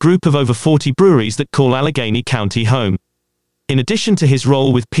Guild, a group of over 40 breweries that call Allegheny County home. In addition to his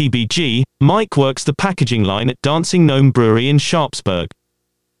role with PBG, Mike works the packaging line at Dancing Gnome Brewery in Sharpsburg.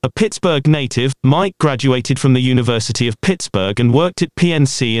 A Pittsburgh native, Mike graduated from the University of Pittsburgh and worked at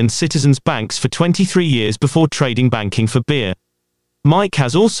PNC and Citizens Banks for 23 years before trading banking for beer. Mike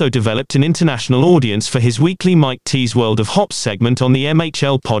has also developed an international audience for his weekly Mike T's World of Hops segment on the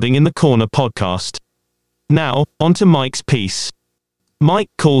MHL Podding in the Corner podcast. Now, onto Mike's piece. Mike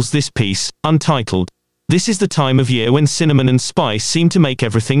calls this piece, Untitled. This is the time of year when cinnamon and spice seem to make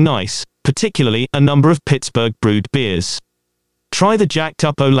everything nice, particularly a number of Pittsburgh brewed beers. Try the Jacked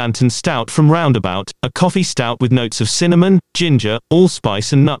Up O'Lantern Stout from Roundabout, a coffee stout with notes of cinnamon, ginger,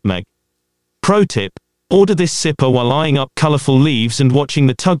 allspice and nutmeg. Pro tip: order this sipper while eyeing up colorful leaves and watching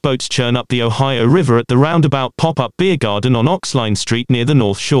the tugboats churn up the Ohio River at the Roundabout pop-up beer garden on Oxline Street near the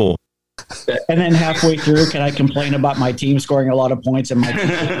North Shore. And then halfway through, can I complain about my team scoring a lot of points? And my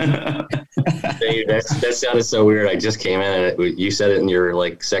Dave, that sounded so weird. I just came in and you said it in your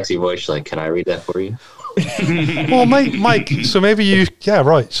like sexy voice. Like, can I read that for you? Well, Mike, so maybe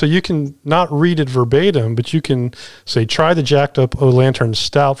so you can not read it verbatim, but you can say, try the Jacked Up O'Lantern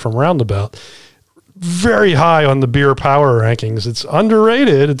Stout from Roundabout. Very high on the beer power rankings. It's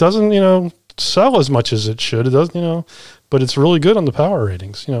underrated. It doesn't, sell as much as it should. It doesn't, but it's really good on the power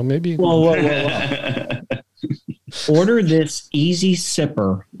ratings. Maybe. Whoa. Order this easy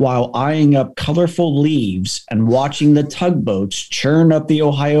sipper while eyeing up colorful leaves and watching the tugboats churn up the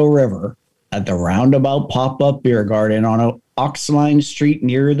Ohio River at the Roundabout pop-up beer garden on Oxline Street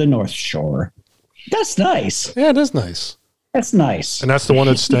near the North Shore. That's nice. Yeah, it is nice. That's nice. And that's the one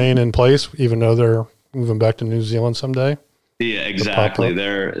that's staying in place, even though they're moving back to New Zealand someday. Yeah, exactly.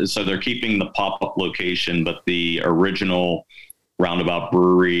 They're keeping the pop-up location, but the original Roundabout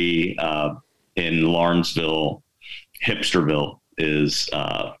Brewery in Lawrenceville, Hipsterville, is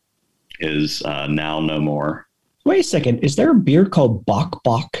now no more. Wait a second. Is there a beer called Bok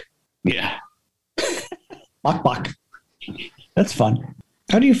Bok? Yeah. Bok Bok. That's fun.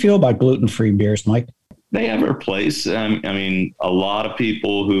 How do you feel about gluten-free beers, Mike? They have their place. I mean, a lot of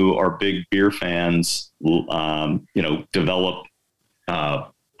people who are big beer fans, develop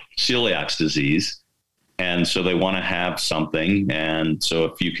celiac disease. And so they want to have something. And so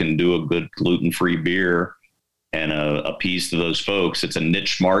if you can do a good gluten-free beer and appease to those folks, it's a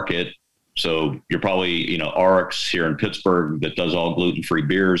niche market. So you're probably, Oryx here in Pittsburgh that does all gluten-free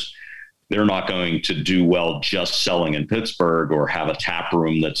beers. They're not going to do well just selling in Pittsburgh or have a tap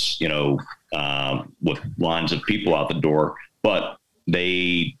room that's, with lines of people out the door, but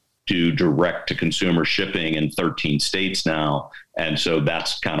they do direct to consumer shipping in 13 states now. And so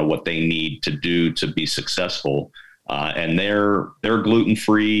that's kind of what they need to do to be successful. And their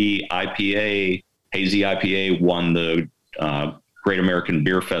gluten-free IPA, hazy IPA, won the Great American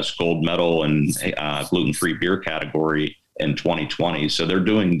Beer Fest gold medal in gluten-free beer category in 2020. So they're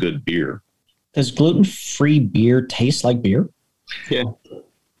doing good beer. Does gluten-free beer taste like beer? Yeah.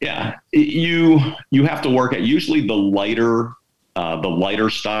 Yeah. You have to work at usually the lighter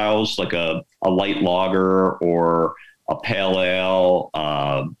styles, like a light lager or a pale ale.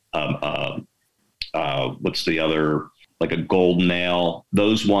 What's the other, like a golden ale?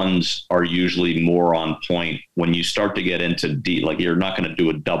 Those ones are usually more on point. When you start to get into deep, like you're not going to do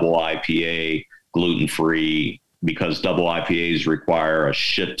a double IPA gluten-free, because double IPAs require a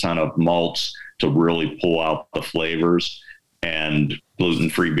shit ton of malts to really pull out the flavors, and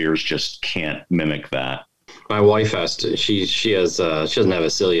gluten-free beers just can't mimic that. My wife has to. She doesn't have a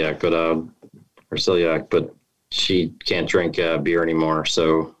celiac, but she can't drink beer anymore.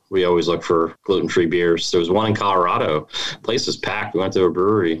 So we always look for gluten-free beers. There was one in Colorado. The place was packed. We went to a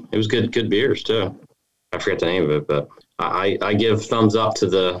brewery. It was good beers too. I forget the name of it, but I give thumbs up to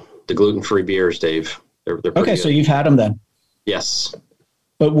the gluten-free beers, Dave. They're okay. Good. So you've had them then? Yes.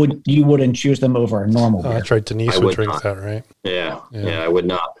 But wouldn't choose them over a normal beer? That's right. Denise would drink that, right? Yeah, I would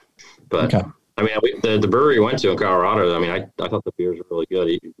not. But okay. I mean, the brewery we went to in Colorado, I mean, I thought the beers were really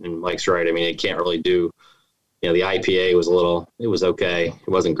good. And Mike's right. I mean, it can't really do, the IPA was it was okay. It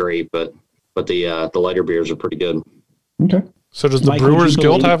wasn't great, but the lighter beers are pretty good. Okay. So does the Brewers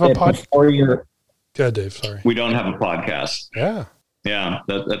Guild have a podcast? Yeah, Dave, sorry. We don't have a podcast. Yeah. Yeah,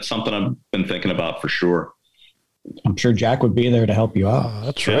 that's something I've been thinking about for sure. I'm sure Jack would be there to help you out.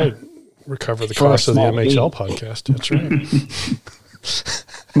 That's right. Recover the cost of the MHL podcast. That's right.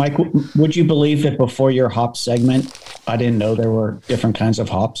 Mike, would you believe that before your hop segment, I didn't know there were different kinds of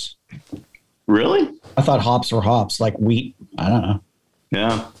hops? Really? I thought hops were hops, like wheat. I don't know.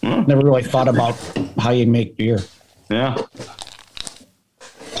 Yeah. Never really thought about how you make beer. Yeah.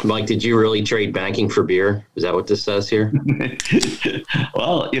 Mike, did you really trade banking for beer? Is that what this says here?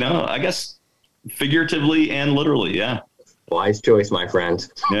 Well, I guess figuratively and literally, yeah. Wise choice, my friend.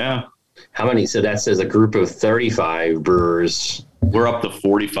 Yeah. How many? So that says a group of 35 brewers. We're up to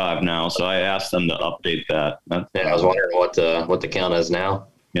 45 now, so I asked them to update that. Yeah, I was wondering what the count is now.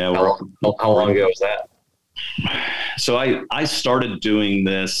 Yeah. How long ago was that? So I started doing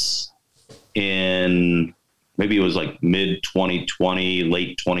this in maybe it was like mid 2020,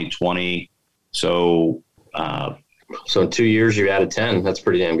 late 2020. So in 2 years you added 10. That's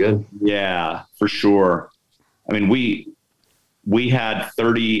pretty damn good. Yeah, for sure. I mean, we had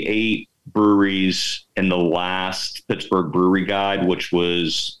 38 breweries in the last Pittsburgh Brewery Guide, which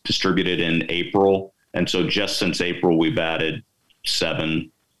was distributed in April. And so just since April, we've added 7.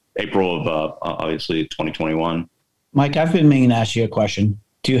 April of obviously 2021. Mike, I've been meaning to ask you a question.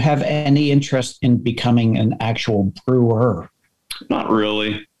 Do you have any interest in becoming an actual brewer? Not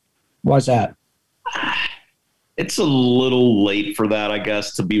really. Why's that? It's a little late for that, I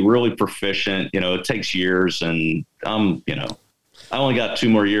guess, to be really proficient. It takes years, and I only got 2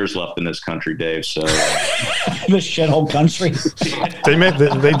 more years left in this country, Dave. So the shithole country.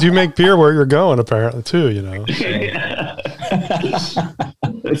 They do make beer where you're going, apparently, too. Yeah.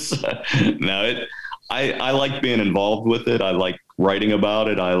 I like being involved with it. I like writing about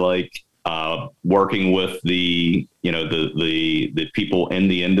it. I like working with the people in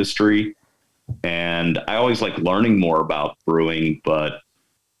the industry, and I always like learning more about brewing. But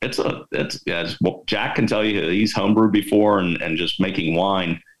Jack can tell you, he's homebrewed before and just making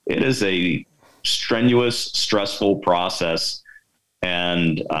wine. It is a strenuous, stressful process,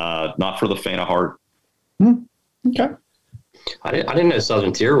 and not for the faint of heart. Okay. I didn't know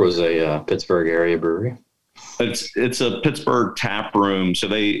Southern Tier was a Pittsburgh area brewery. It's a Pittsburgh tap room. So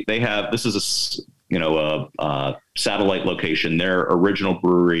they have, this is a satellite location. Their original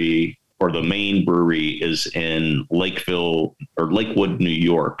brewery, or the main brewery, is in Lakeville or Lakewood, New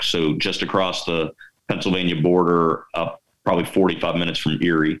York. So just across the Pennsylvania border, up probably 45 minutes from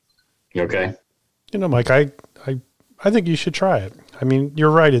Erie. Okay. Mike, I think you should try it. I mean, you're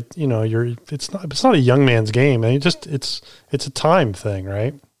right. It's not a young man's game. I mean, it's a time thing,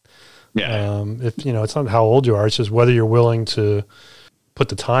 right? Yeah. It's not how old you are. It's just whether you're willing to put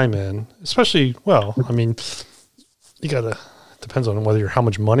the time in, especially, I mean, depends on how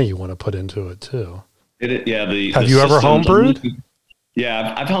much money you want to put into it too. Have you ever homebrewed?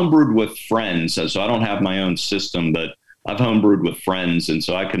 Yeah, I've homebrewed with friends. So I don't have my own system, but I've homebrewed with friends. And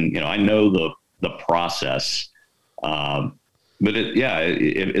so I can, I know the process. But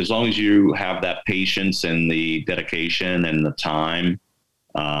as long as you have that patience and the dedication and the time,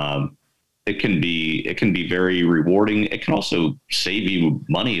 it can be very rewarding. It can also save you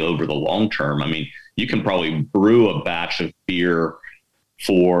money over the long term. I mean, you can probably brew a batch of beer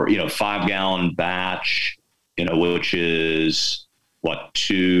for, 5-gallon batch, which is what,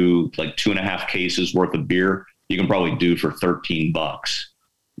 2.5 cases worth of beer. You can probably do for $13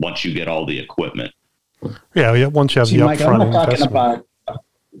 once you get all the equipment. Yeah. Once you have the upfront investment.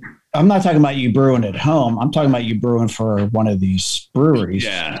 I'm not talking about you brewing at home. I'm talking about you brewing for one of these breweries.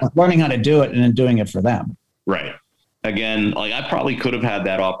 Yeah. Learning how to do it and then doing it for them. Right. Again, I probably could have had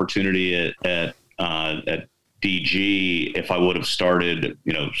that opportunity at DG if I would have started,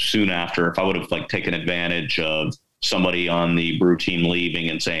 soon after, if I would have taken advantage of somebody on the brew team leaving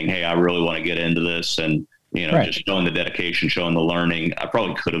and saying, hey, I really want to get into this. And, just showing the dedication, showing the learning. I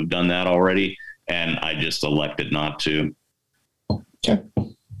probably could have done that already. And I just elected not to. Okay.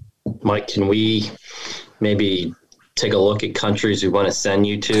 Mike, can we maybe take a look at countries we want to send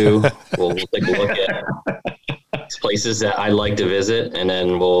you to? We'll take a look at places that I'd like to visit, and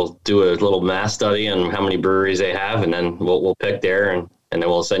then we'll do a little math study on how many breweries they have, and then we'll pick there, and then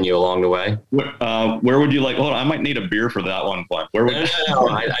we'll send you along the way. Where would you like? Hold on, I might need a beer for that one. Where would No,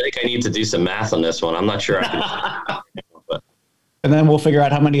 I think I need to do some math on this one. I'm not sure I can. And then we'll figure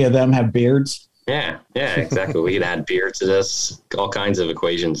out how many of them have beards. Yeah, exactly. We can add beer to this, all kinds of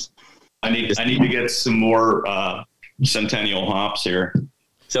equations. I need to get some more Centennial hops here.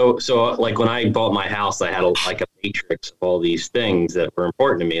 So like when I bought my house, I had a matrix of all these things that were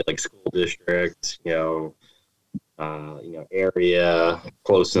important to me, like school district, area,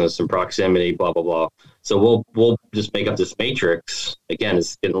 closeness and proximity, blah blah blah. So we'll just make up this matrix. Again,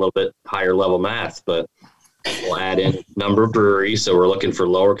 it's getting a little bit higher level math, but we'll add in number of breweries. So we're looking for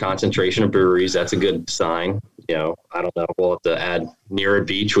lower concentration of breweries. That's a good sign. I don't know. We'll have to add near a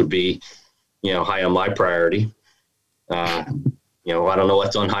beach would be, high on my priority. I don't know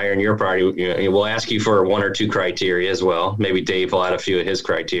what's on higher in your priority. We'll ask you for 1 or 2 criteria as well. Maybe Dave will add a few of his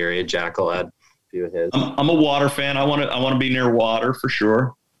criteria. Jack will add a few of his. I'm a water fan. I want to be near water for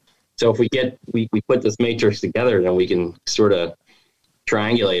sure. So if we put this matrix together, then we can sort of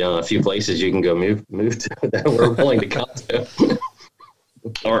triangulate on a few places you can go move to that we're willing to come to.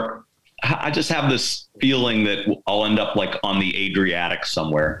 Or I just have this feeling that I'll end up like on the Adriatic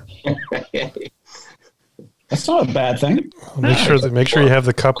somewhere. That's not a bad thing. Make sure you have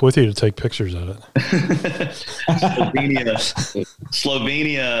the cup with you to take pictures of it.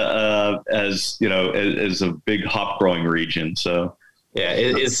 Slovenia, as you know, is a big hop growing region. So yeah,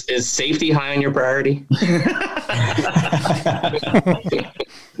 is safety high on your priority?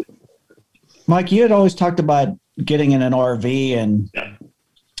 Mike, you had always talked about getting in an RV and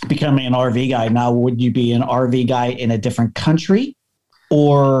becoming an RV guy. Now, would you be an RV guy in a different country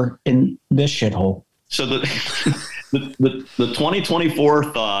or in this shithole? So the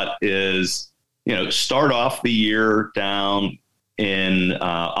 2024 thought is, start off the year down in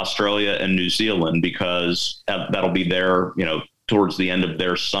Australia and New Zealand, because that'll be their, towards the end of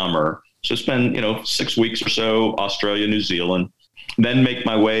their summer. So spend, 6 weeks or so, Australia, New Zealand, then make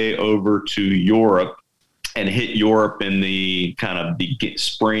my way over to Europe and hit Europe in the kind of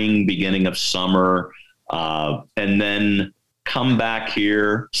spring, beginning of summer, and then come back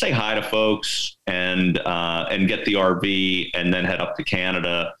here, say hi to folks, and get the RV, and then head up to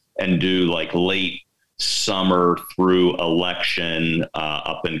Canada and do like late summer through election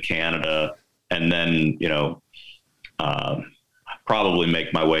up in Canada, and then probably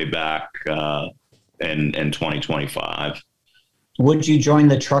make my way back in 2025. Would you join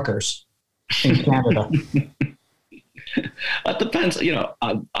the truckers in Canada? It depends.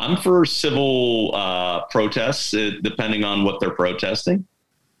 I'm for civil protests, depending on what they're protesting.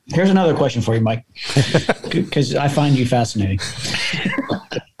 Here's another question for you, Mike, because I find you fascinating.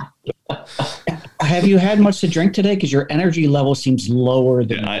 Have you had much to drink today? Because your energy level seems lower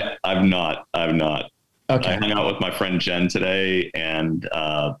than. Yeah, I've not. Okay. I hung out with my friend Jen today, and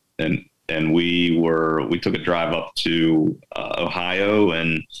we took a drive up to Ohio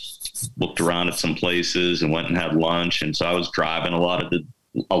and looked around at some places and went and had lunch. And so I was driving a lot of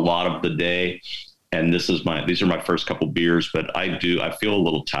the day. And these are my first couple beers, but I feel a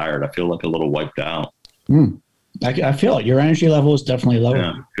little tired. I feel like a little wiped out. I feel it. Your energy level is definitely lower.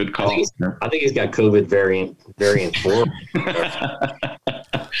 Yeah, good call. I think he's got COVID variant 4.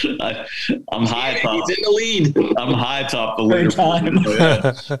 I'm high top. He's in the lead. I'm high top the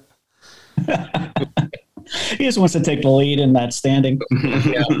leaderboard. He just wants to take the lead in that standing.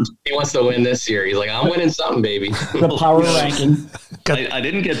 Yeah, he wants to win this year. He's like, I'm winning something, baby. The power ranking. I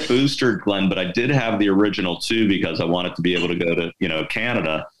didn't get boosted, Glenn, but I did have the original 2 because I wanted to be able to go to,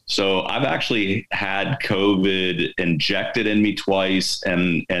 Canada. So I've actually had COVID injected in me twice,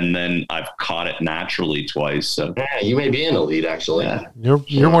 and then I've caught it naturally twice. So yeah, you may be in the lead, actually. Yeah.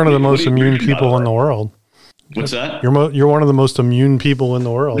 You're one of the most immune people in the world. What's that? You're one of the most immune people in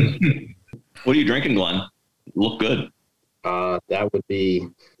the world. What are you drinking, Glenn? Look good. That would be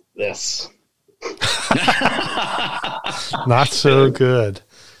this. Not so good.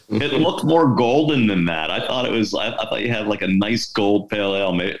 It looked more golden than that. I thought you had like a nice gold pale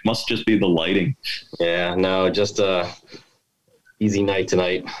ale. Maybe it must just be the lighting. Yeah, no, just a easy night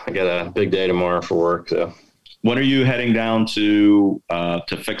tonight. I got a big day tomorrow for work. So when are you heading down to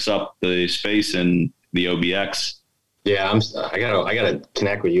fix up the space in the OBX? Yeah, I gotta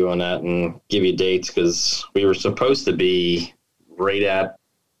connect with you on that and give you dates, because we were supposed to be right at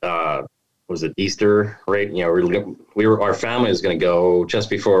was it Easter? Right, our family was going to go just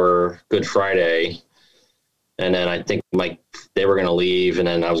before Good Friday, and then I think they were going to leave, and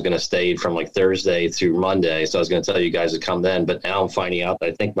then I was going to stay from like Thursday through Monday. So I was going to tell you guys to come then, but now I'm finding out that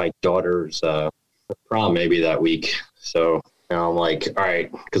I think my daughter's prom maybe that week. So now I'm like, all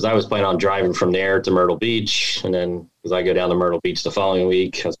right, because I was planning on driving from there to Myrtle Beach, and then because I go down to Myrtle Beach the following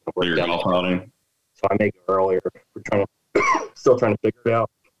week, I was going to work down there. So I may go earlier. We're still trying to figure it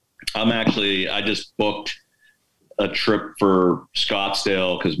out. I just booked a trip for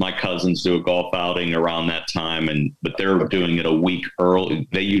Scottsdale because my cousins do a golf outing around that time, but they're doing it a week early.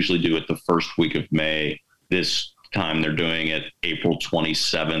 They usually do it the first week of May. This time they're doing it April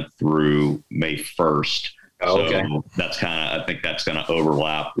 27th through May 1st. Oh, okay. So I think that's going to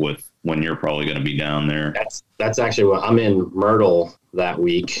overlap with when you're probably going to be down there. That's actually what I'm in Myrtle that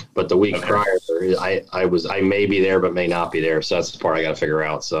week, but the week prior, I may be there, but may not be there. So that's the part I got to figure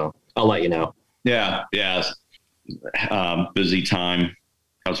out. So I'll let you know. Yeah. Busy time.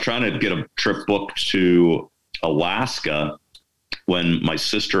 I was trying to get a trip booked to Alaska when my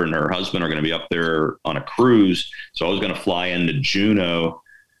sister and her husband are going to be up there on a cruise. So I was going to fly into Juneau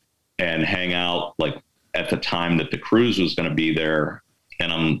and hang out at the time that the cruise was going to be there.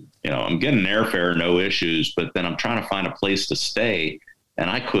 And I'm getting airfare, no issues, but then I'm trying to find a place to stay. and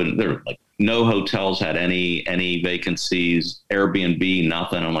I couldn't. There were like no hotels had any vacancies, Airbnb,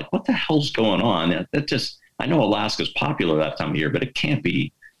 nothing. I'm like, what the hell's going on? That just, I know Alaska's popular that time of year, but it can't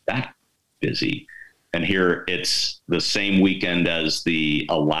be that busy. And here it's the same weekend as the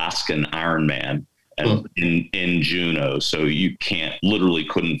Alaskan Ironman and in Juneau. So you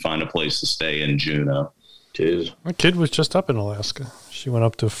couldn't find a place to stay in Juneau. Jeez. My kid was just up in Alaska. She went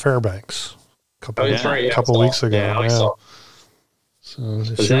up to Fairbanks a couple weeks ago. Yeah. So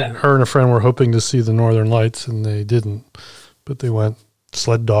her and a friend were hoping to see the Northern Lights, and they didn't. But they went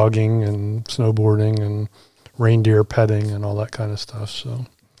sled dogging and snowboarding and reindeer petting and all that kind of stuff. So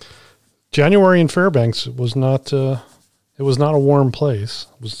January in Fairbanks was not. It was not a warm place.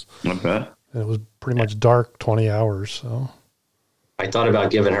 It was. Not bad. It was pretty much dark 20 hours. So I thought about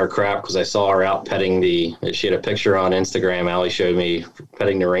giving her crap because I saw her out petting she had a picture on Instagram. Allie showed me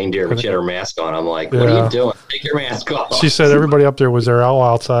petting the reindeer, but she had her mask on. I'm like, what are you doing? Take your mask off. She said everybody up there was there all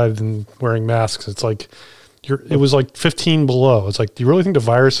outside and wearing masks. It's like, it was like 15 below. It's like, do you really think the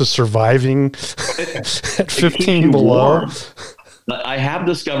virus is surviving at 15 below? Warm. I have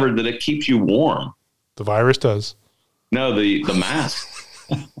discovered that it keeps you warm. The virus does. No, the mask.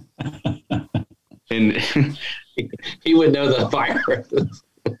 And he would know the virus.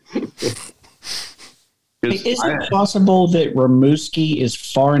 Is it possible that Rimouski is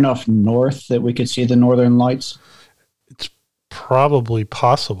far enough north that we could see the Northern Lights? It's probably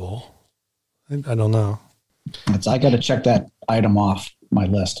possible. I don't know. I got to check that item off my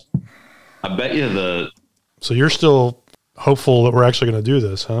list. I bet you So you're still hopeful that we're actually going to do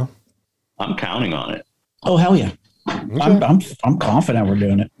this, huh? I'm counting on it. Oh, hell yeah. Okay. I'm confident we're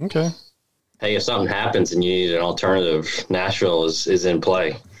doing it. Okay. Hey, if something happens and you need an alternative, Nashville is in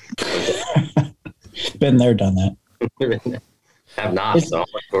play. Been there, done that. Have not. So I'm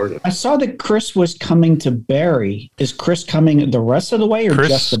looking forward to it. I saw that Chris was coming to Barrie. Is Chris coming the rest of the way or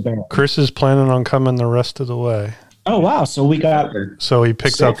just the Barrie? Chris is planning on coming the rest of the way. Oh, wow. So we got... So he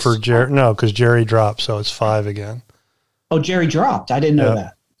picked 6. up for Jerry. No, because Jerry dropped, so it's 5 again. Oh, Jerry dropped. I didn't know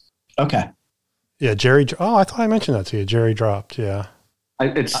that. Okay. Yeah, Jerry... Oh, I thought I mentioned that to you. Jerry dropped, yeah.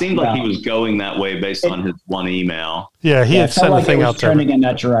 It seemed like he was going that way based on his one email. Yeah, he had sent a thing out there. Turning in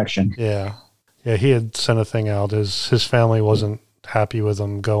that direction. Yeah. Yeah, he had sent a thing out. His family wasn't happy with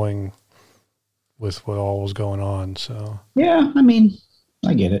him going with what all was going on. So yeah, I mean,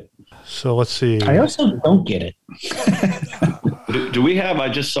 I get it. So let's see. I also don't get it. Do we have? I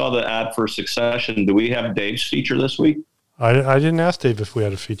just saw the ad for Succession. Do we have Dave's feature this week? I didn't ask Dave if we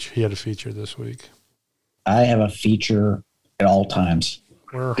had a feature. He had a feature this week. I have a feature at all times.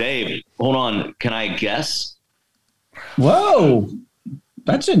 Dave, hold on. Can I guess? Whoa,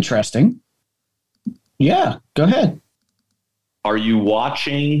 that's interesting. Yeah, go ahead. Are you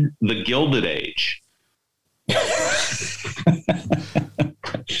watching The Gilded Age?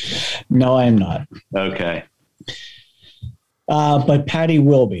 No, I am not. Okay. But Patty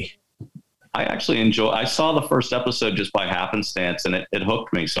will be. I actually I saw the first episode just by happenstance, and it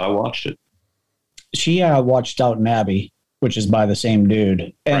hooked me, so I watched it. She watched Downton Abbey, which is by the same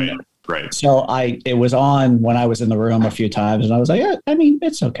dude. And right. So it was on when I was in the room a few times, and I was like, yeah, I mean,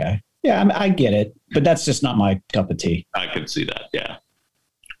 it's okay. Yeah, I get it, but that's just not my cup of tea. I could see that, yeah.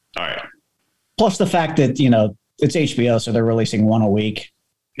 All right. Plus the fact that, it's HBO, so they're releasing one a week.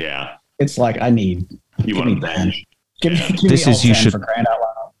 Yeah. It's like, I need... You want to binge. Give this me is you should... for crying out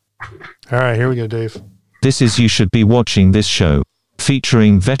loud. All right, here we go, Dave. This is You Should Be Watching This Show,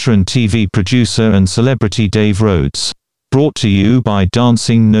 featuring veteran TV producer and celebrity Dave Rhodes. Brought to you by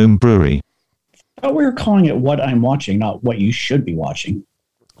Dancing Gnome Brewery. I thought we were calling it What I'm Watching, not What You Should Be Watching.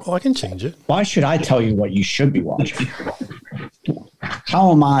 Well, I can change it. Why should I tell you what you should be watching?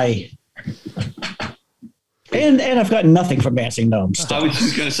 How am I? And I've got nothing from Dancing Gnomes. I was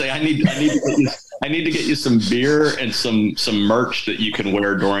just going to say I need to get you some beer and some merch that you can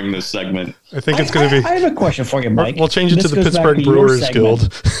wear during this segment. I think it's going to be. I have a question for you, Mike. We'll change it to the Pittsburgh Brewers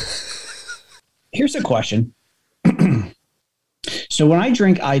Guild. Here's a question. So when I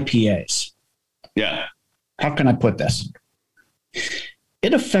drink IPAs, how can I put this?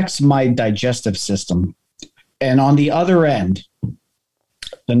 It affects my digestive system. And on the other end,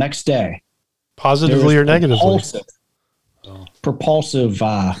 the next day, positively or negatively? Propulsive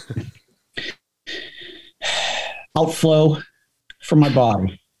outflow from my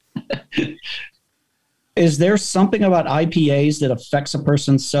body. Is there something about IPAs that affects a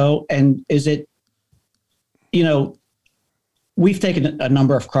person so? And is it, we've taken a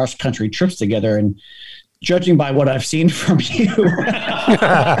number of cross-country trips together, and judging by what I've seen from you,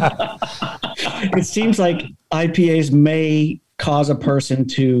 it seems like IPAs may cause a person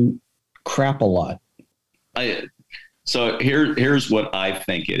to crap a lot. So here's what I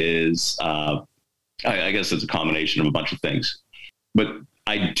think it is. I guess it's a combination of a bunch of things, but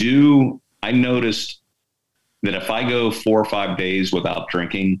I noticed that if I go 4 or 5 days without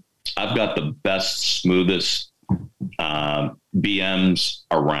drinking, I've got the best, smoothest BMs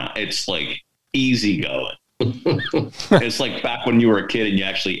around. It's like easy going. It's like back when you were a kid and you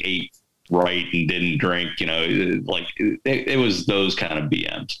actually ate right and didn't drink, like it was those kind of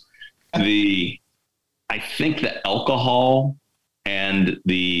BMs. I think the alcohol and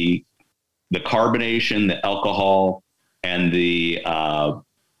the carbonation, the alcohol and the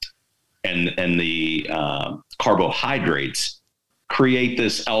carbohydrates create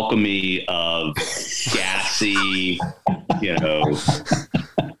this alchemy of gassy,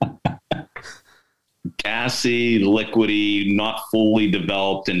 liquidy, not fully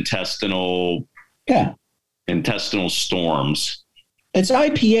developed intestinal storms. It's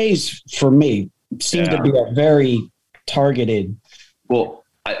IPAs for me seem to be a very targeted. Well,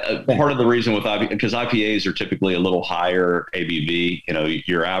 part of the reason with IPA, because IPAs are typically a little higher ABV.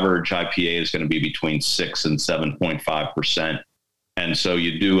 Your average IPA is going to be between 6 and 7.5%. And so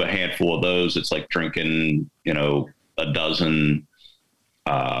you do a handful of those. It's like drinking, a dozen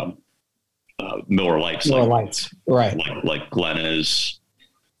Miller Lights. Right. Like Glenn is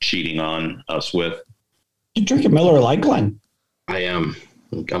cheating on us with. You drink a Miller Lite, Glenn? I am.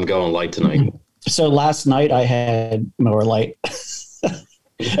 I'm going light tonight. So last night I had Miller Lite. I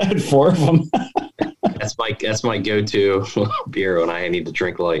had 4 of them. That's my go-to beer when I need to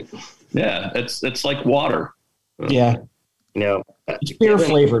drink light. Yeah, it's like water. Yeah. It's beer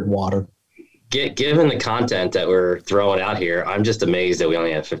flavored water. Given the content that we're throwing out here, I'm just amazed that we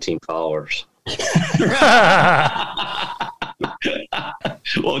only have 15 followers.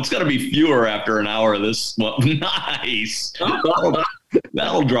 Well, it's going to be fewer after an hour of this. Well, nice.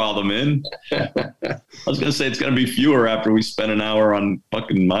 That'll draw them in. I was going to say it's going to be fewer after we spend an hour on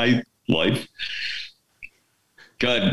fucking my life. Good.